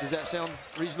 Does that sound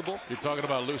reasonable? You're talking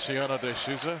about Luciano de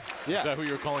Souza? Yeah. Is that who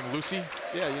you're calling Lucy?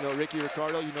 Yeah, you know Ricky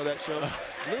Ricardo, you know that show?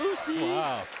 Lucy!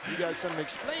 Wow. You got some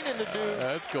explaining to do.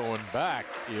 That's going back,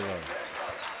 Elo.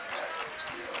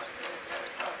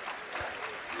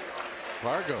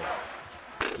 Pargo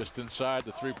just inside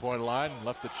the three-point line,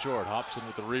 left it short. Hobson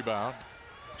with the rebound.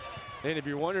 And if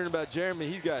you're wondering about Jeremy,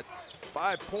 he's got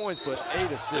 5 points, but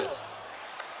 8 assists.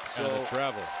 So and the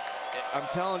travel. I'm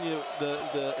telling you,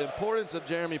 the importance of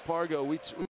Jeremy Pargo, we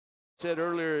said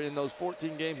earlier in those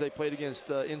 14 games they played against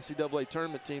NCAA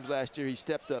tournament teams last year, he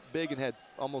stepped up big and had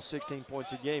almost 16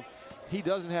 points a game. He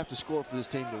doesn't have to score for this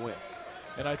team to win.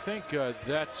 And I think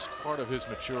that's part of his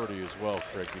maturity as well,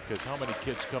 Craig, because how many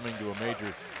kids coming to a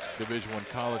major Division I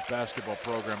college basketball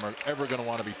program are ever going to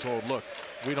want to be told, look,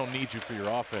 we don't need you for your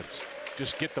offense.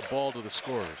 Just get the ball to the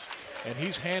scorers. And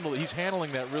he's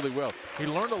handling that really well. He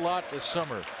learned a lot this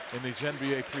summer in these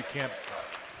NBA pre-camp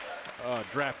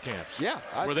draft camps. Yeah,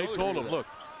 where they told him, look,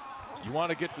 you want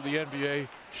to get to the NBA,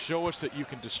 show us that you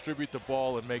can distribute the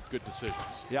ball and make good decisions.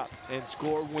 Yeah, and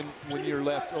score when you're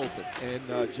left open.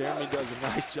 And Jeremy does a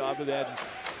nice job of that. And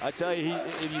I tell you,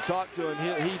 if you talk to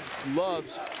him, he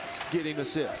loves getting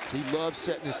assists. He loves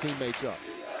setting his teammates up.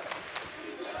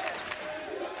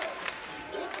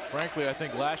 Frankly, I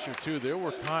think last year, too, there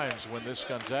were times when this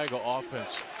Gonzaga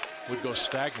offense would go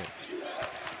stagnant.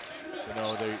 You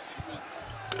know, they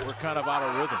were kind of out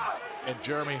of rhythm, and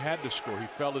Jeremy had to score. He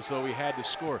felt as though he had to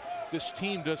score. This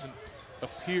team doesn't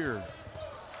appear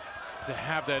to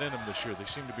have that in them this year. They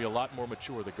seem to be a lot more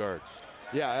mature, the guards.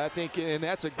 Yeah, I think, and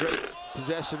that's a great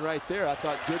possession right there. I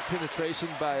thought good penetration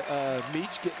by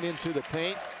Meach getting into the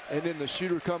paint, and then the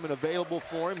shooter coming available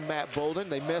for him, Matt Bolden.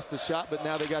 They missed the shot, but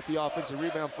now they got the offensive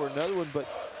rebound for another one. But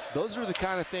those are the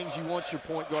kind of things you want your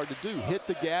point guard to do. Hit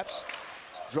the gaps,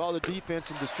 draw the defense,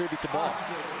 and distribute the ball.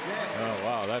 Oh,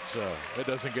 wow, that's it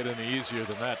doesn't get any easier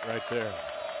than that right there.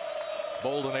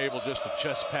 Bolden able just to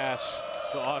chest pass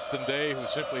to Austin Day, who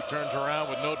simply turns around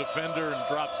with no defender and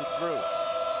drops it through.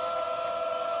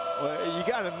 Well, you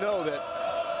got to know that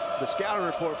the scouting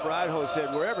report for Idaho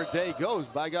said wherever Day goes,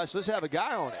 by gosh, let's have a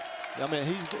guy on it. I mean,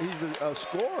 he's a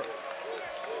scorer.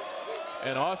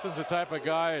 And Austin's the type of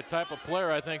guy, a type of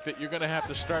player, I think, that you're going to have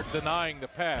to start denying the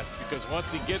pass, because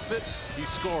once he gets it, he's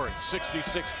scoring.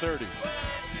 66-30.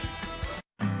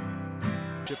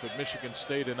 At Michigan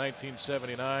State in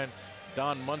 1979.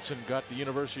 Don Munson got the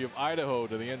University of Idaho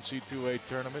to the NC2A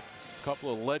tournament. A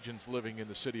couple of legends living in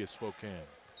the city of Spokane.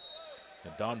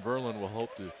 And Don Verlin will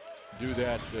hope to do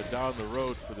that down the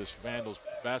road for this Vandals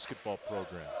basketball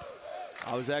program.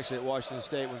 I was actually at Washington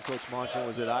State when Coach Monson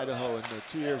was at Idaho, and the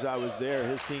 2 years I was there,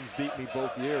 his teams beat me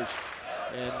both years.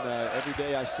 And every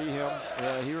day I see him,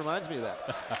 he reminds me of that.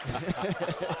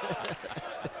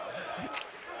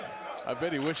 I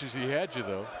bet he wishes he had you,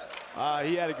 though.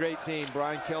 He had a great team.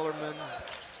 Brian Kellerman,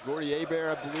 Gordy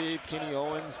Hebert, I believe, Kenny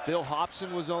Owens. Phil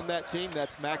Hobson was on that team.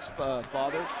 That's Mac's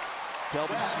father.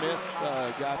 Kelvin Smith,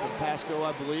 guy from Pasco,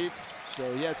 I believe.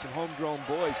 So he had some homegrown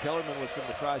boys. Kellerman was from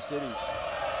the Tri-Cities.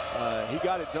 He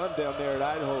got it done down there at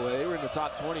Idaho. They were in the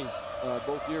top 20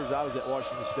 both years I was at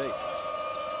Washington State.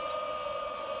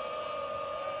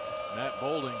 Matt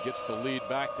Bolden gets the lead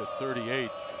back to 38.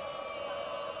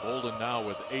 Bolden now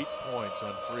with 8 points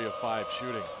on 3 of 5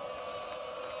 shooting.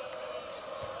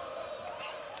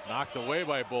 Knocked away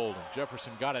by Bolden.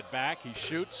 Jefferson got it back. He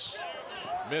shoots.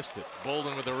 Missed it.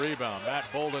 Bolden with the rebound.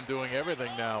 Matt Bolden doing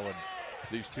everything now in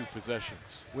these 2 possessions.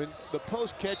 When the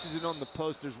post catches it on the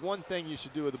post, there's one thing you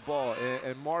should do with the ball,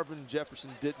 and Marvin Jefferson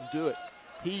didn't do it.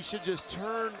 He should just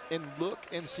turn and look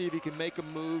and see if he can make a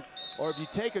move, or if you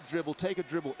take a dribble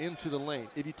into the lane.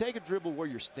 If you take a dribble where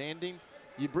you're standing,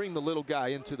 you bring the little guy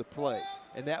into the play,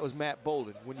 and that was Matt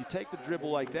Bolden. When you take the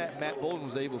dribble like that, Matt Bolden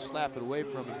was able to slap it away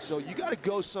from him. So you got to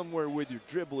go somewhere with your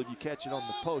dribble if you catch it on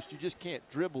the post. You just can't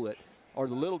dribble it, or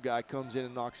the little guy comes in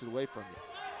and knocks it away from you.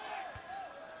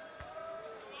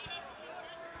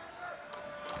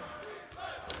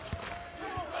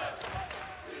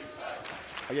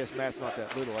 I guess Matt's not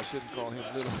that little. I shouldn't call him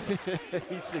little.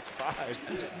 He's 6'5".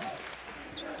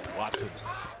 Watson.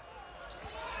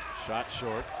 Shot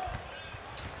short.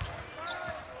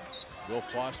 Will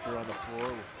Foster on the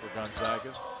floor for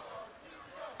Gonzaga.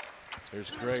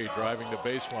 There's Gray driving the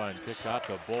baseline. Kick out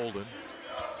to Bolden.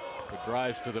 Who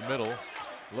drives to the middle,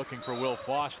 looking for Will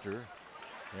Foster.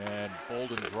 And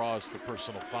Bolden draws the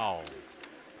personal foul.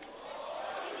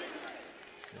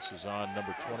 This is on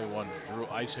number 21, Drew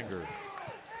Eisinger.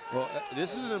 Well,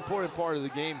 this is an important part of the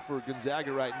game for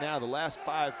Gonzaga right now. The last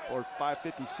 5 or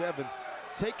 5:57,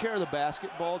 take care of the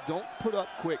basketball. Don't put up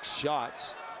quick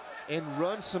shots, and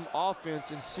run some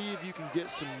offense and see if you can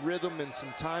get some rhythm and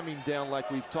some timing down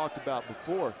like we've talked about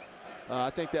before. I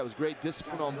think that was great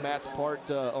discipline on Matt's part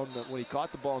when he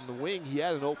caught the ball in the wing. He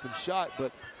had an open shot,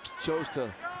 but chose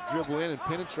to dribble in and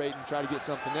penetrate and try to get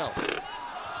something else.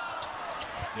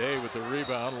 Day with the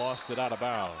rebound, lost it out of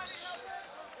bounds.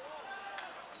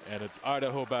 And it's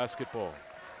Idaho basketball.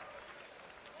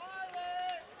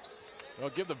 Well,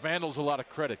 give the Vandals a lot of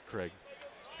credit, Craig.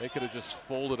 They could have just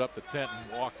folded up the tent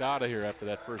and walked out of here after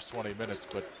that first 20 minutes,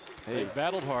 but they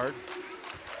battled hard.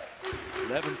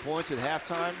 11 points at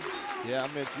halftime. Yeah, I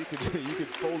mean, you could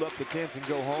fold up the tents and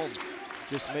go home.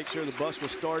 Just make sure the bus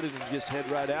was started and just head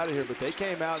right out of here. But they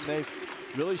came out and they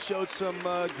really showed some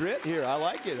grit here. I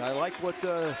like it. I like what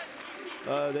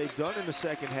they've done in the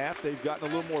second half. They've gotten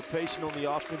a little more patient on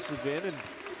the offensive end and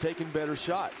taken better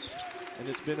shots. And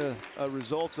it's been a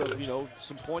result of, you know,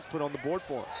 some points put on the board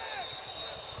for them.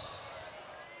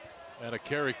 And a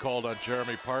carry called on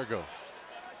Jeremy Pargo.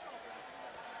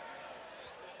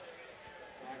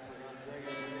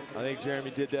 I think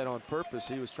Jeremy did that on purpose.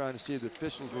 He was trying to see if the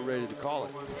officials were ready to call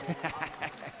it.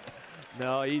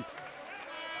 No,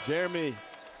 Jeremy,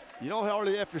 you don't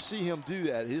hardly ever see him do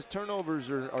that. His turnovers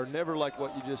are never like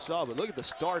what you just saw. But look at the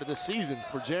start of the season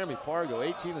for Jeremy Pargo.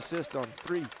 18 assists on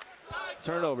 3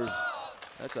 turnovers.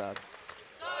 That's a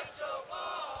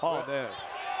haul down.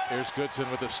 Here's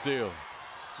Goodson with a steal.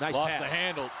 Nice Lost pass. the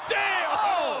handle. Damn!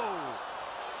 Oh!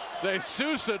 De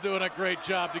Sousa doing a great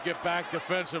job to get back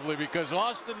defensively, because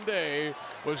Austin Day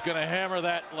was going to hammer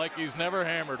that like he's never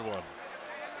hammered one.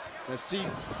 Now see,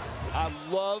 I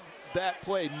love that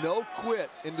play. No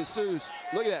quit in De Sousa.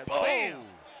 Look at that. Bam! Boom.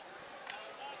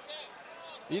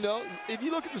 You know, if you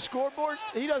look at the scoreboard,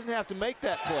 he doesn't have to make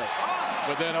that play.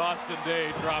 But then Austin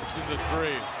Day drops into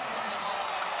 3.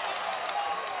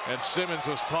 And Simmons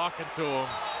was talking to him,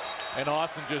 and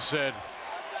Austin just said,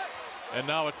 and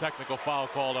now a technical foul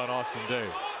called on Austin Day.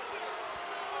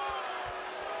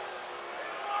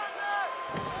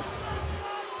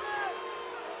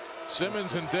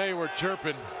 Simmons and Day were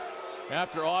chirping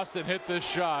after Austin hit this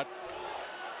shot.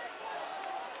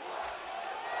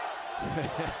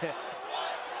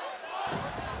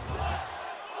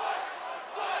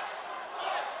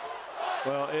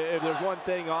 Well, if there's one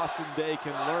thing Austin Day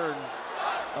can learn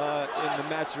in the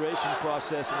maturation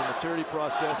process and the maturity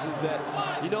process is that,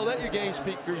 let your game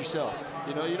speak for yourself.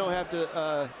 You don't have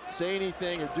to say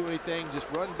anything or do anything. Just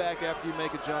run back after you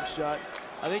make a jump shot.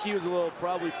 I think he was a little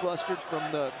probably flustered from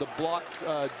the block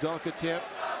dunk attempt.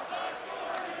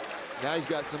 Now he's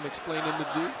got some explaining to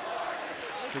do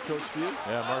to Coach Few.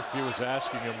 Yeah, Mark Few was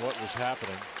asking him what was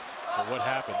happening, or what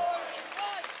happened.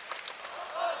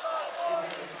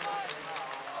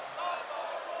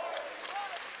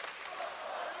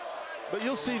 But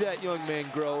you'll see that young man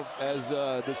grow as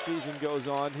the season goes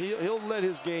on. He'll let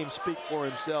his game speak for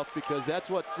himself, because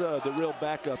that's what's the real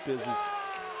backup is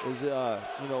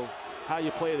how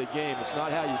you play the game. It's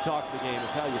not how you talk the game,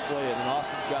 it's how you play it, and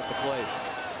Austin's got the play.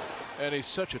 And he's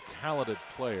such a talented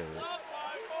player.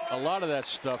 A lot of that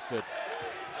stuff that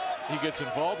he gets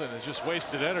involved in is just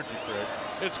wasted energy, Craig.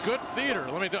 It's good theater.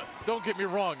 Don't get me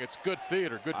wrong. It's good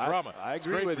theater, good drama. I agree it's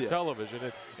great with for you. television.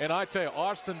 And I tell you,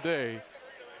 Austin Day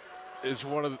is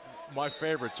one of my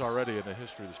favorites already in the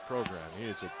history of this program. He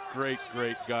is a great,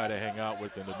 great guy to hang out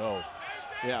with and to know.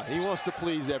 Yeah, he wants to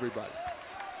please everybody.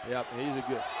 Yep, he's a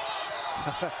good.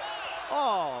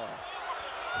 Oh.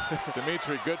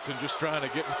 Dimitri Goodson just trying to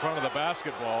get in front of the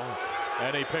basketball,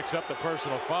 and he picks up the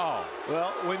personal foul.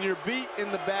 Well, when you're beat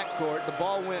in the backcourt, the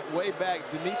ball went way back.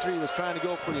 Dimitri was trying to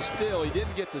go for the steal. He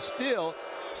didn't get the steal,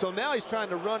 so now he's trying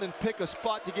to run and pick a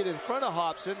spot to get in front of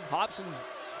Hobson. Hobson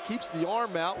keeps the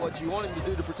arm out, what you want him to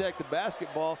do to protect the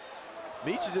basketball.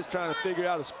 Meach is just trying to figure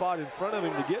out a spot in front of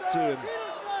him to get to, and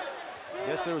I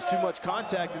guess there was too much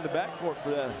contact in the backcourt for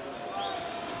that.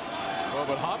 Well,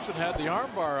 but Hobson had the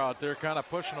arm bar out there kind of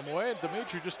pushing him away, and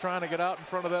Dimitri just trying to get out in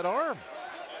front of that arm.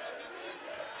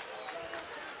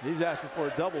 He's asking for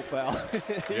a double foul.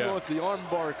 He wants the arm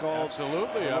bar called.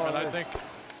 Absolutely.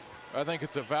 I think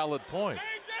it's a valid point,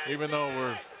 even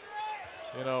though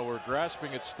we're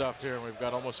grasping at stuff here, and we've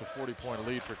got almost a 40-point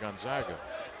lead for Gonzaga.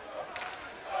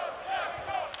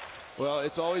 Well,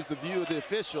 it's always the view of the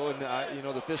official, and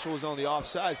the official was on the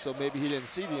offside, so maybe he didn't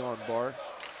see the arm bar.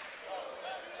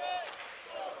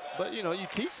 But you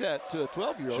teach that to a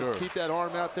 12-year-old. Sure. Keep that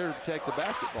arm out there to protect the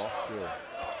basketball. Sure.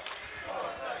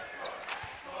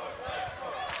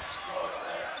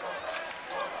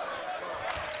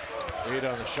 Eight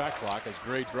on the shot clock as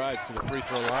Gray drives to the free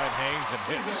throw line, hangs and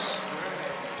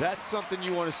hits. That's something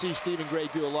you want to see Stephen Gray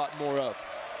do a lot more of.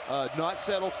 Not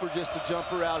settle for just a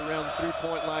jumper out around the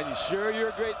three-point line. You're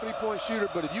a great three-point shooter,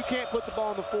 but if you can't put the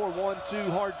ball on the floor, 1,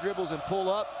 2 hard dribbles and pull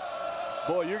up,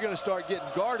 boy, you're going to start getting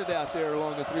guarded out there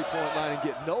along the three-point line and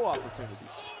get no opportunities.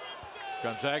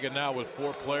 Gonzaga now with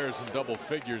 4 players in double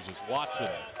figures as Watson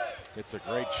hits a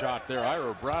great shot there.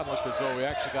 Ira Brown looked as though he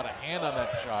actually got a hand on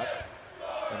that shot.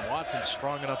 And Watson's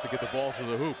strong enough to get the ball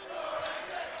through the hoop.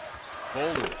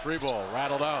 Boulder, 3-ball,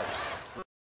 rattled out.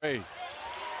 Hey,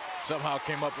 somehow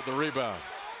came up with the rebound.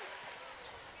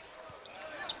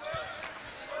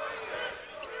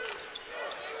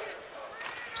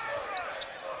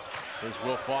 Here's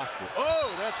Will Foster.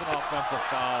 Oh, that's an offensive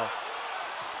foul.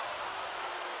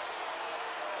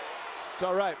 It's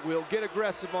all right, Will. Get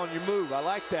aggressive on your move. I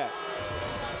like that.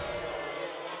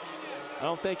 I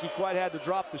don't think he quite had to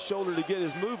drop the shoulder to get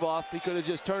his move off. He could have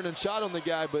just turned and shot on the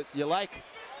guy, but you like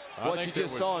what you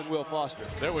just saw in Will Foster.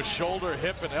 There was shoulder,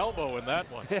 hip, and elbow in that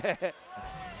one.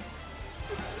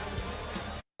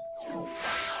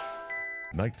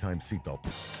 Nighttime seatbelt.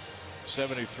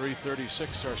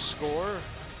 73-36 our score.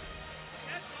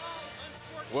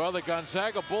 Well, the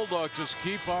Gonzaga Bulldogs just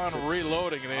keep on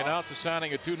reloading, and they announced the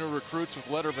signing of 2 new recruits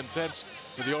with letter of intents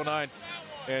for the 09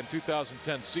 and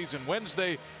 2010 season.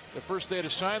 Wednesday, the first day to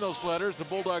sign those letters, the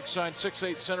Bulldogs signed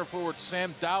 6'8" center forward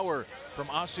Sam Dower from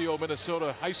Osseo,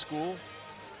 Minnesota High School.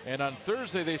 And on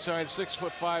Thursday, they signed 6'5",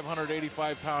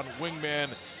 185-pound wingman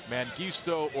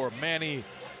Mangisto or Manny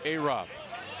Arop.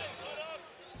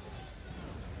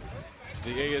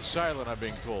 The A is silent, I'm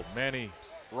being told. Manny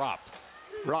Rop.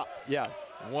 Rop, yeah.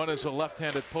 One is a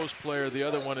left-handed post player. The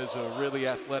other one is a really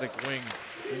athletic wing.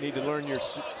 You need to learn your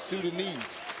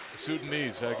Sudanese.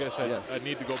 Sudanese. I guess I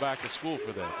need to go back to school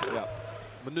for that. Yeah.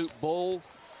 Manute Bol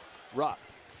Rop.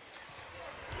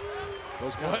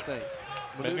 Those kind of things.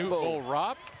 Manute Bol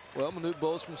Rop? Well, Manute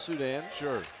Bol's from Sudan.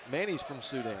 Sure. Manny's from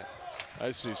Sudan.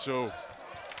 I see. So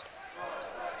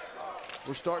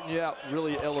we're starting you out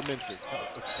really elementary.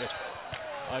 Okay.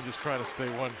 I'm just trying to stay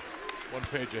one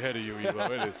page ahead of you, Elo.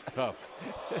 It is tough.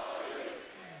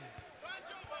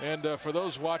 And for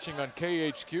those watching on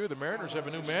KHQ, the Mariners have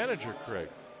a new manager, Craig.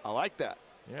 I like that.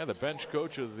 Yeah, the bench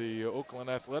coach of the Oakland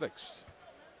Athletics,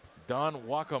 Don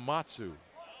Wakamatsu.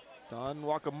 Don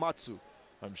Wakamatsu.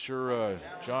 I'm sure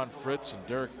John Fritz and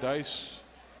Derek Dice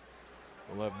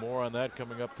will have more on that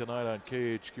coming up tonight on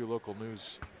KHQ Local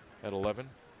News at 11.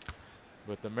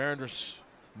 But the Mariners'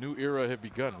 new era have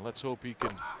begun. Let's hope he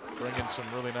can bring in some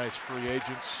really nice free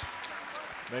agents,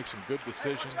 make some good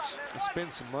decisions, and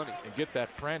spend some money, and get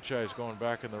that franchise going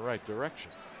back in the right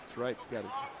direction. That's right. Got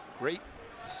a great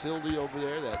facility over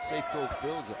there. That Safeco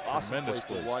Field is an awesome place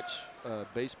to watch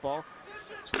baseball.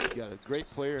 You got a great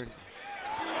player in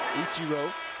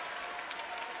Ichiro.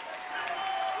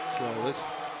 So let's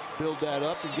build that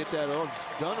up and get that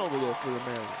done over there for the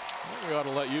Mariners. We ought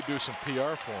to let you do some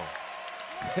PR for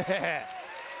him.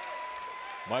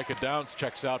 Micah Downs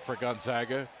checks out for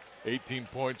Gonzaga. 18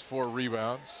 points, 4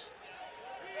 rebounds.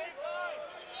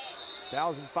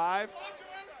 1,005.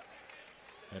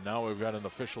 And now we've got an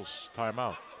official's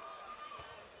timeout.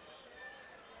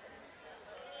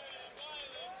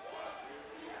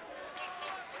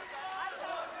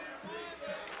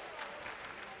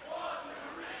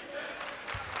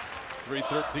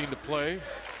 .3:13 to play.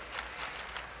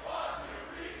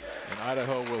 And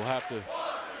Idaho will have to.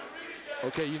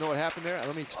 Okay, you know what happened there?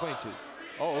 Let me explain to you.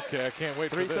 Oh, okay, I can't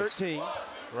wait for this. 3:13.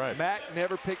 Right. Mac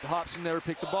Hobson never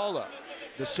picked the ball up.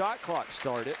 The shot clock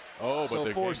started. Oh, so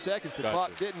but 4 seconds. The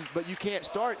clock didn't. But you can't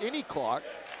start any clock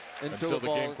until the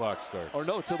game clock starts. Or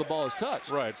no, until the ball is touched.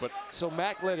 Right, but so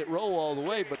Mac let it roll all the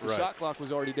way, but the shot clock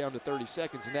was already down to 30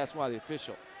 seconds, and that's why the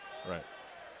official. Right.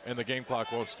 And the game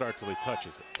clock won't start till he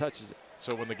touches it. Touches it.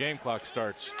 So when the game clock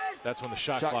starts, that's when the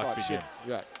shot clock begins.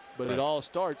 Right. But it all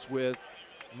starts with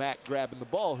Mac grabbing the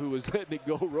ball, who was letting it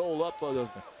go roll up on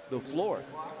the floor.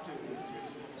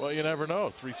 Well, you never know.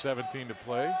 3:17 to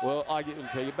play. Well, I'll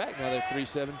tell you back now. They're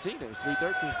 3:17. It was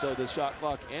 3:13. So the shot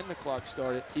clock and the clock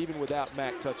started even without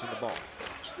Mac touching the ball,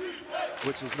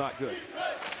 which is not good.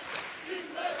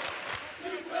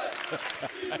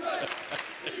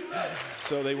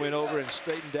 So they went over and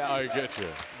straightened out. I get you.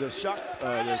 The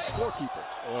scorekeeper.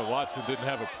 Well, Watson didn't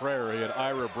have a prayer. He had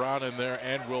Ira Brown in there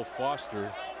and Will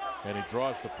Foster, and he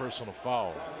draws the personal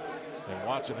foul. And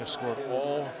Watson has scored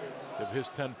all of his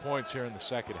 10 points here in the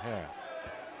second half.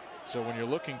 So when you're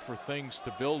looking for things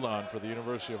to build on for the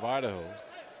University of Idaho,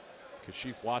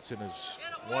 Kashif Watson is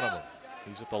one of them.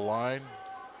 He's at the line.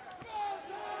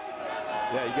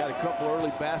 Yeah, you got a couple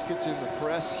early baskets in the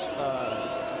press.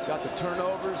 Got the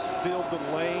turnovers, filled the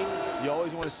lane. You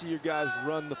always want to see your guys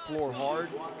run the floor hard.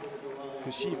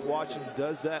 Kashif Watson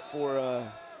does that for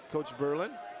Coach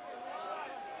Verlin.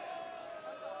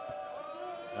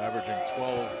 Averaging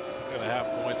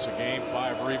 12.5 points a game,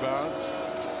 5 rebounds.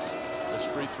 This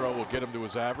free throw will get him to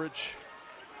his average.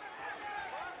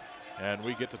 And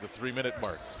we get to the 3-minute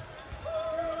mark.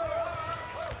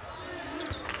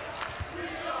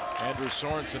 Andrew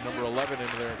Sorensen, number 11, in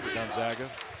there for Gonzaga.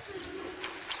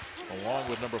 Along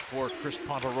with number 4, Chris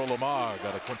Pontarolama,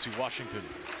 got a Quincy Washington.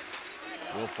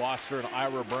 Will Foster and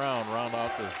Ira Brown round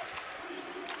out the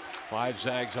 5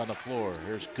 Zags on the floor.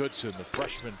 Here's Goodson, the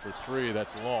freshman, for 3.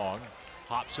 That's long.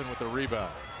 Hobson with the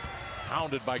rebound.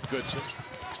 Hounded by Goodson.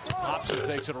 Hobson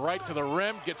takes it right to the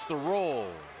rim, gets the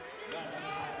roll.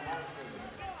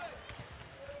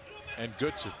 And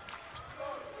Goodson.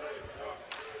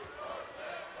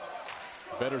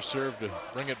 Better serve to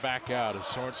bring it back out as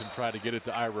Sorensen tried to get it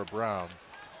to Ira Brown.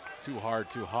 Too hard,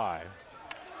 too high.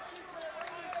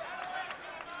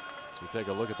 So take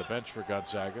a look at the bench for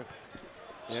Gonzaga.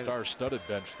 Star-studded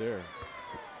bench there.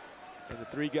 And the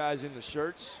 3 guys in the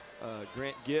shirts,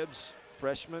 Grant Gibbs,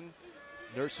 freshman,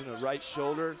 nursing a right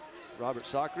shoulder. Robert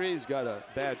Sacre, who's got a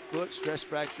bad foot, stress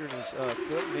fracture in his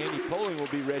foot. And Andy Poling will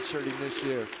be redshirting this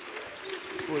year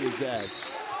for the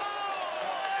Zags.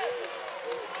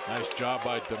 Nice job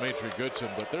by Dimitri Goodson,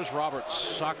 but there's Robert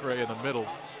Sacre in the middle.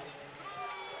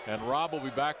 And Rob will be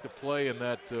back to play in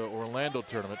that Orlando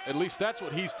tournament. At least that's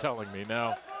what he's telling me.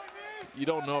 Now, you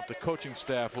don't know if the coaching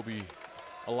staff will be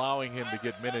allowing him to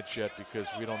get minutes yet, because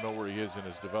we don't know where he is in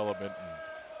his development and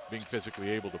being physically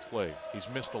able to play. He's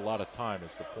missed a lot of time,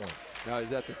 is the point. Now,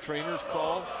 is that the trainer's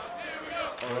call?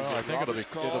 Well, I think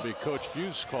it'll be Coach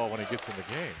Few's call when he gets in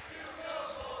the game.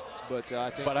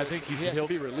 But I think he has to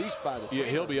be released by the trainer.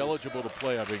 He'll be eligible to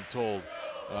play, I'm being told,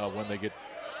 when they get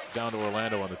down to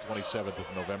Orlando on the 27th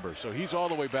of November. So he's all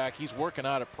the way back. He's working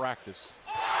out at practice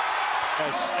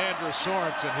as Andrew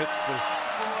Sorensen hits the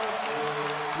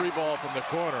 3-ball from the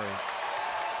corner.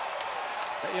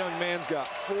 That young man's got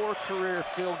 4 career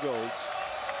field goals.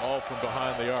 All from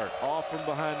behind the arc. All from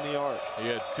behind the arc. He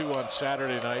had 2 on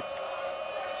Saturday night.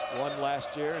 Won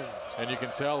last year. And you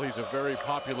can tell he's a very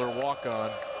popular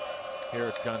walk-on here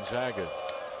at Gonzaga,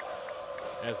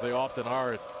 as they often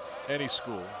are at any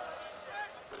school.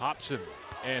 Hobson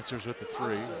answers with the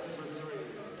three.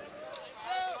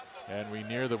 And we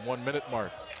near the 1 minute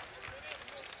mark.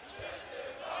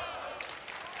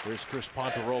 Here's Chris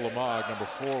Pontarola-Mag, number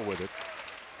 4, with it.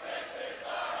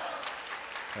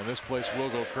 And this place will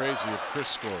go crazy if Chris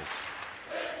scores.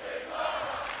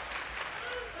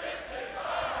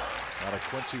 Out of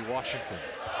Quincy, Washington.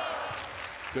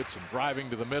 Goodson driving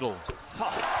to the middle.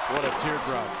 What a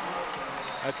teardrop.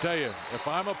 I tell you, if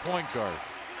I'm a point guard,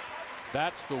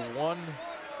 that's the one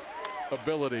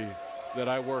ability that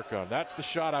I work on. That's the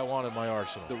shot I want in my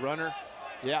arsenal. The runner.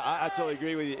 Yeah, I totally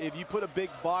agree with you. If you put a big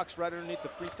box right underneath the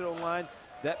free throw line,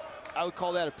 that I would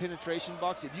call that a penetration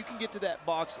box. If you can get to that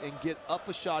box and get up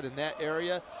a shot in that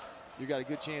area, you got a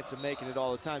good chance of making it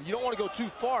all the time. You don't want to go too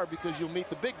far because you'll meet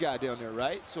the big guy down there,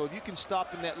 right? So if you can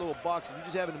stop in that little box, if you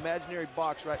just have an imaginary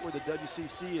box right where the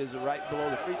WCC is, right below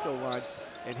the free throw line,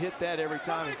 and hit that every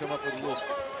time and come up with a little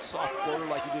soft floater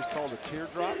like you just called a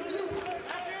teardrop,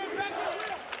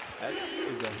 that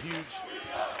is a huge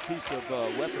piece of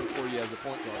weapon for you as a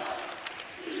point guard.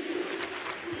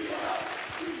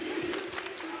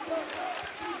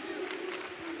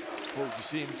 Oh, did you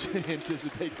see him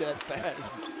anticipate that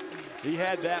pass? He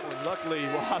had that one. Luckily,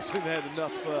 Hobson had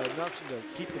enough to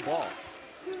keep the ball.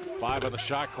 5 on the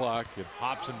shot clock, and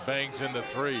Hobson bangs in the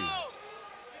 3.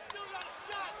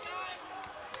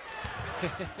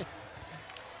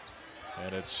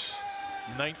 And it's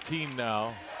 19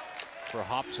 now for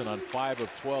Hobson on 5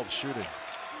 of 12 shooting.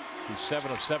 He's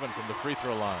 7 of 7 from the free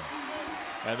throw line.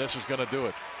 And this is going to do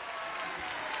it.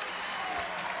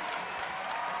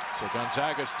 So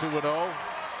Gonzaga's 2-0.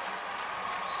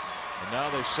 And now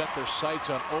they set their sights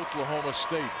on Oklahoma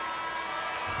State.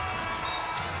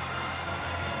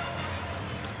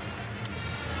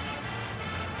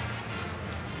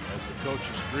 As the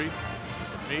coaches greet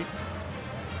and meet.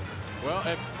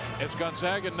 Well, as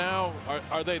Gonzaga now,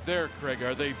 are they there, Craig?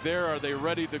 Are they there? Are they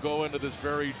ready to go into this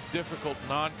very difficult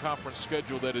non-conference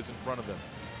schedule that is in front of them?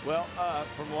 Well,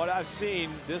 from what I've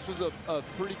seen, this was a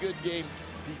pretty good game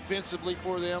defensively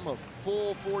for them. A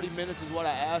full 40 minutes is what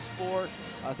I asked for.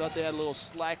 I thought they had a little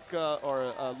slack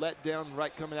or a letdown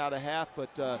right coming out of half, but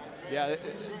yeah,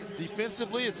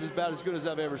 defensively it's about as good as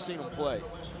I've ever seen them play.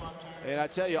 And I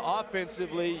tell you,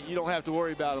 offensively, you don't have to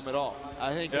worry about them at all.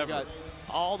 I think they got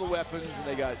all the weapons, and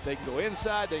they can go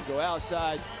inside, they can go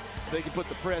outside, they can put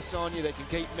the press on you, they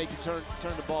can make you turn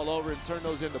the ball over and turn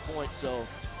those into points. So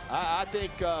I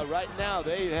think right now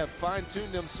they have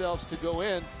fine-tuned themselves to go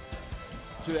in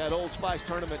to that Old Spice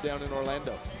tournament down in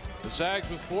Orlando. The Zags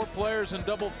with 4 players in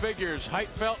double figures.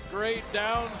 Heitfeld, Gray,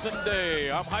 Downs, and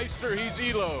Day. I'm Heister, he's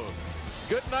Elo.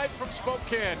 Good night from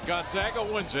Spokane. Gonzaga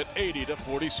wins it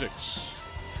 80-46.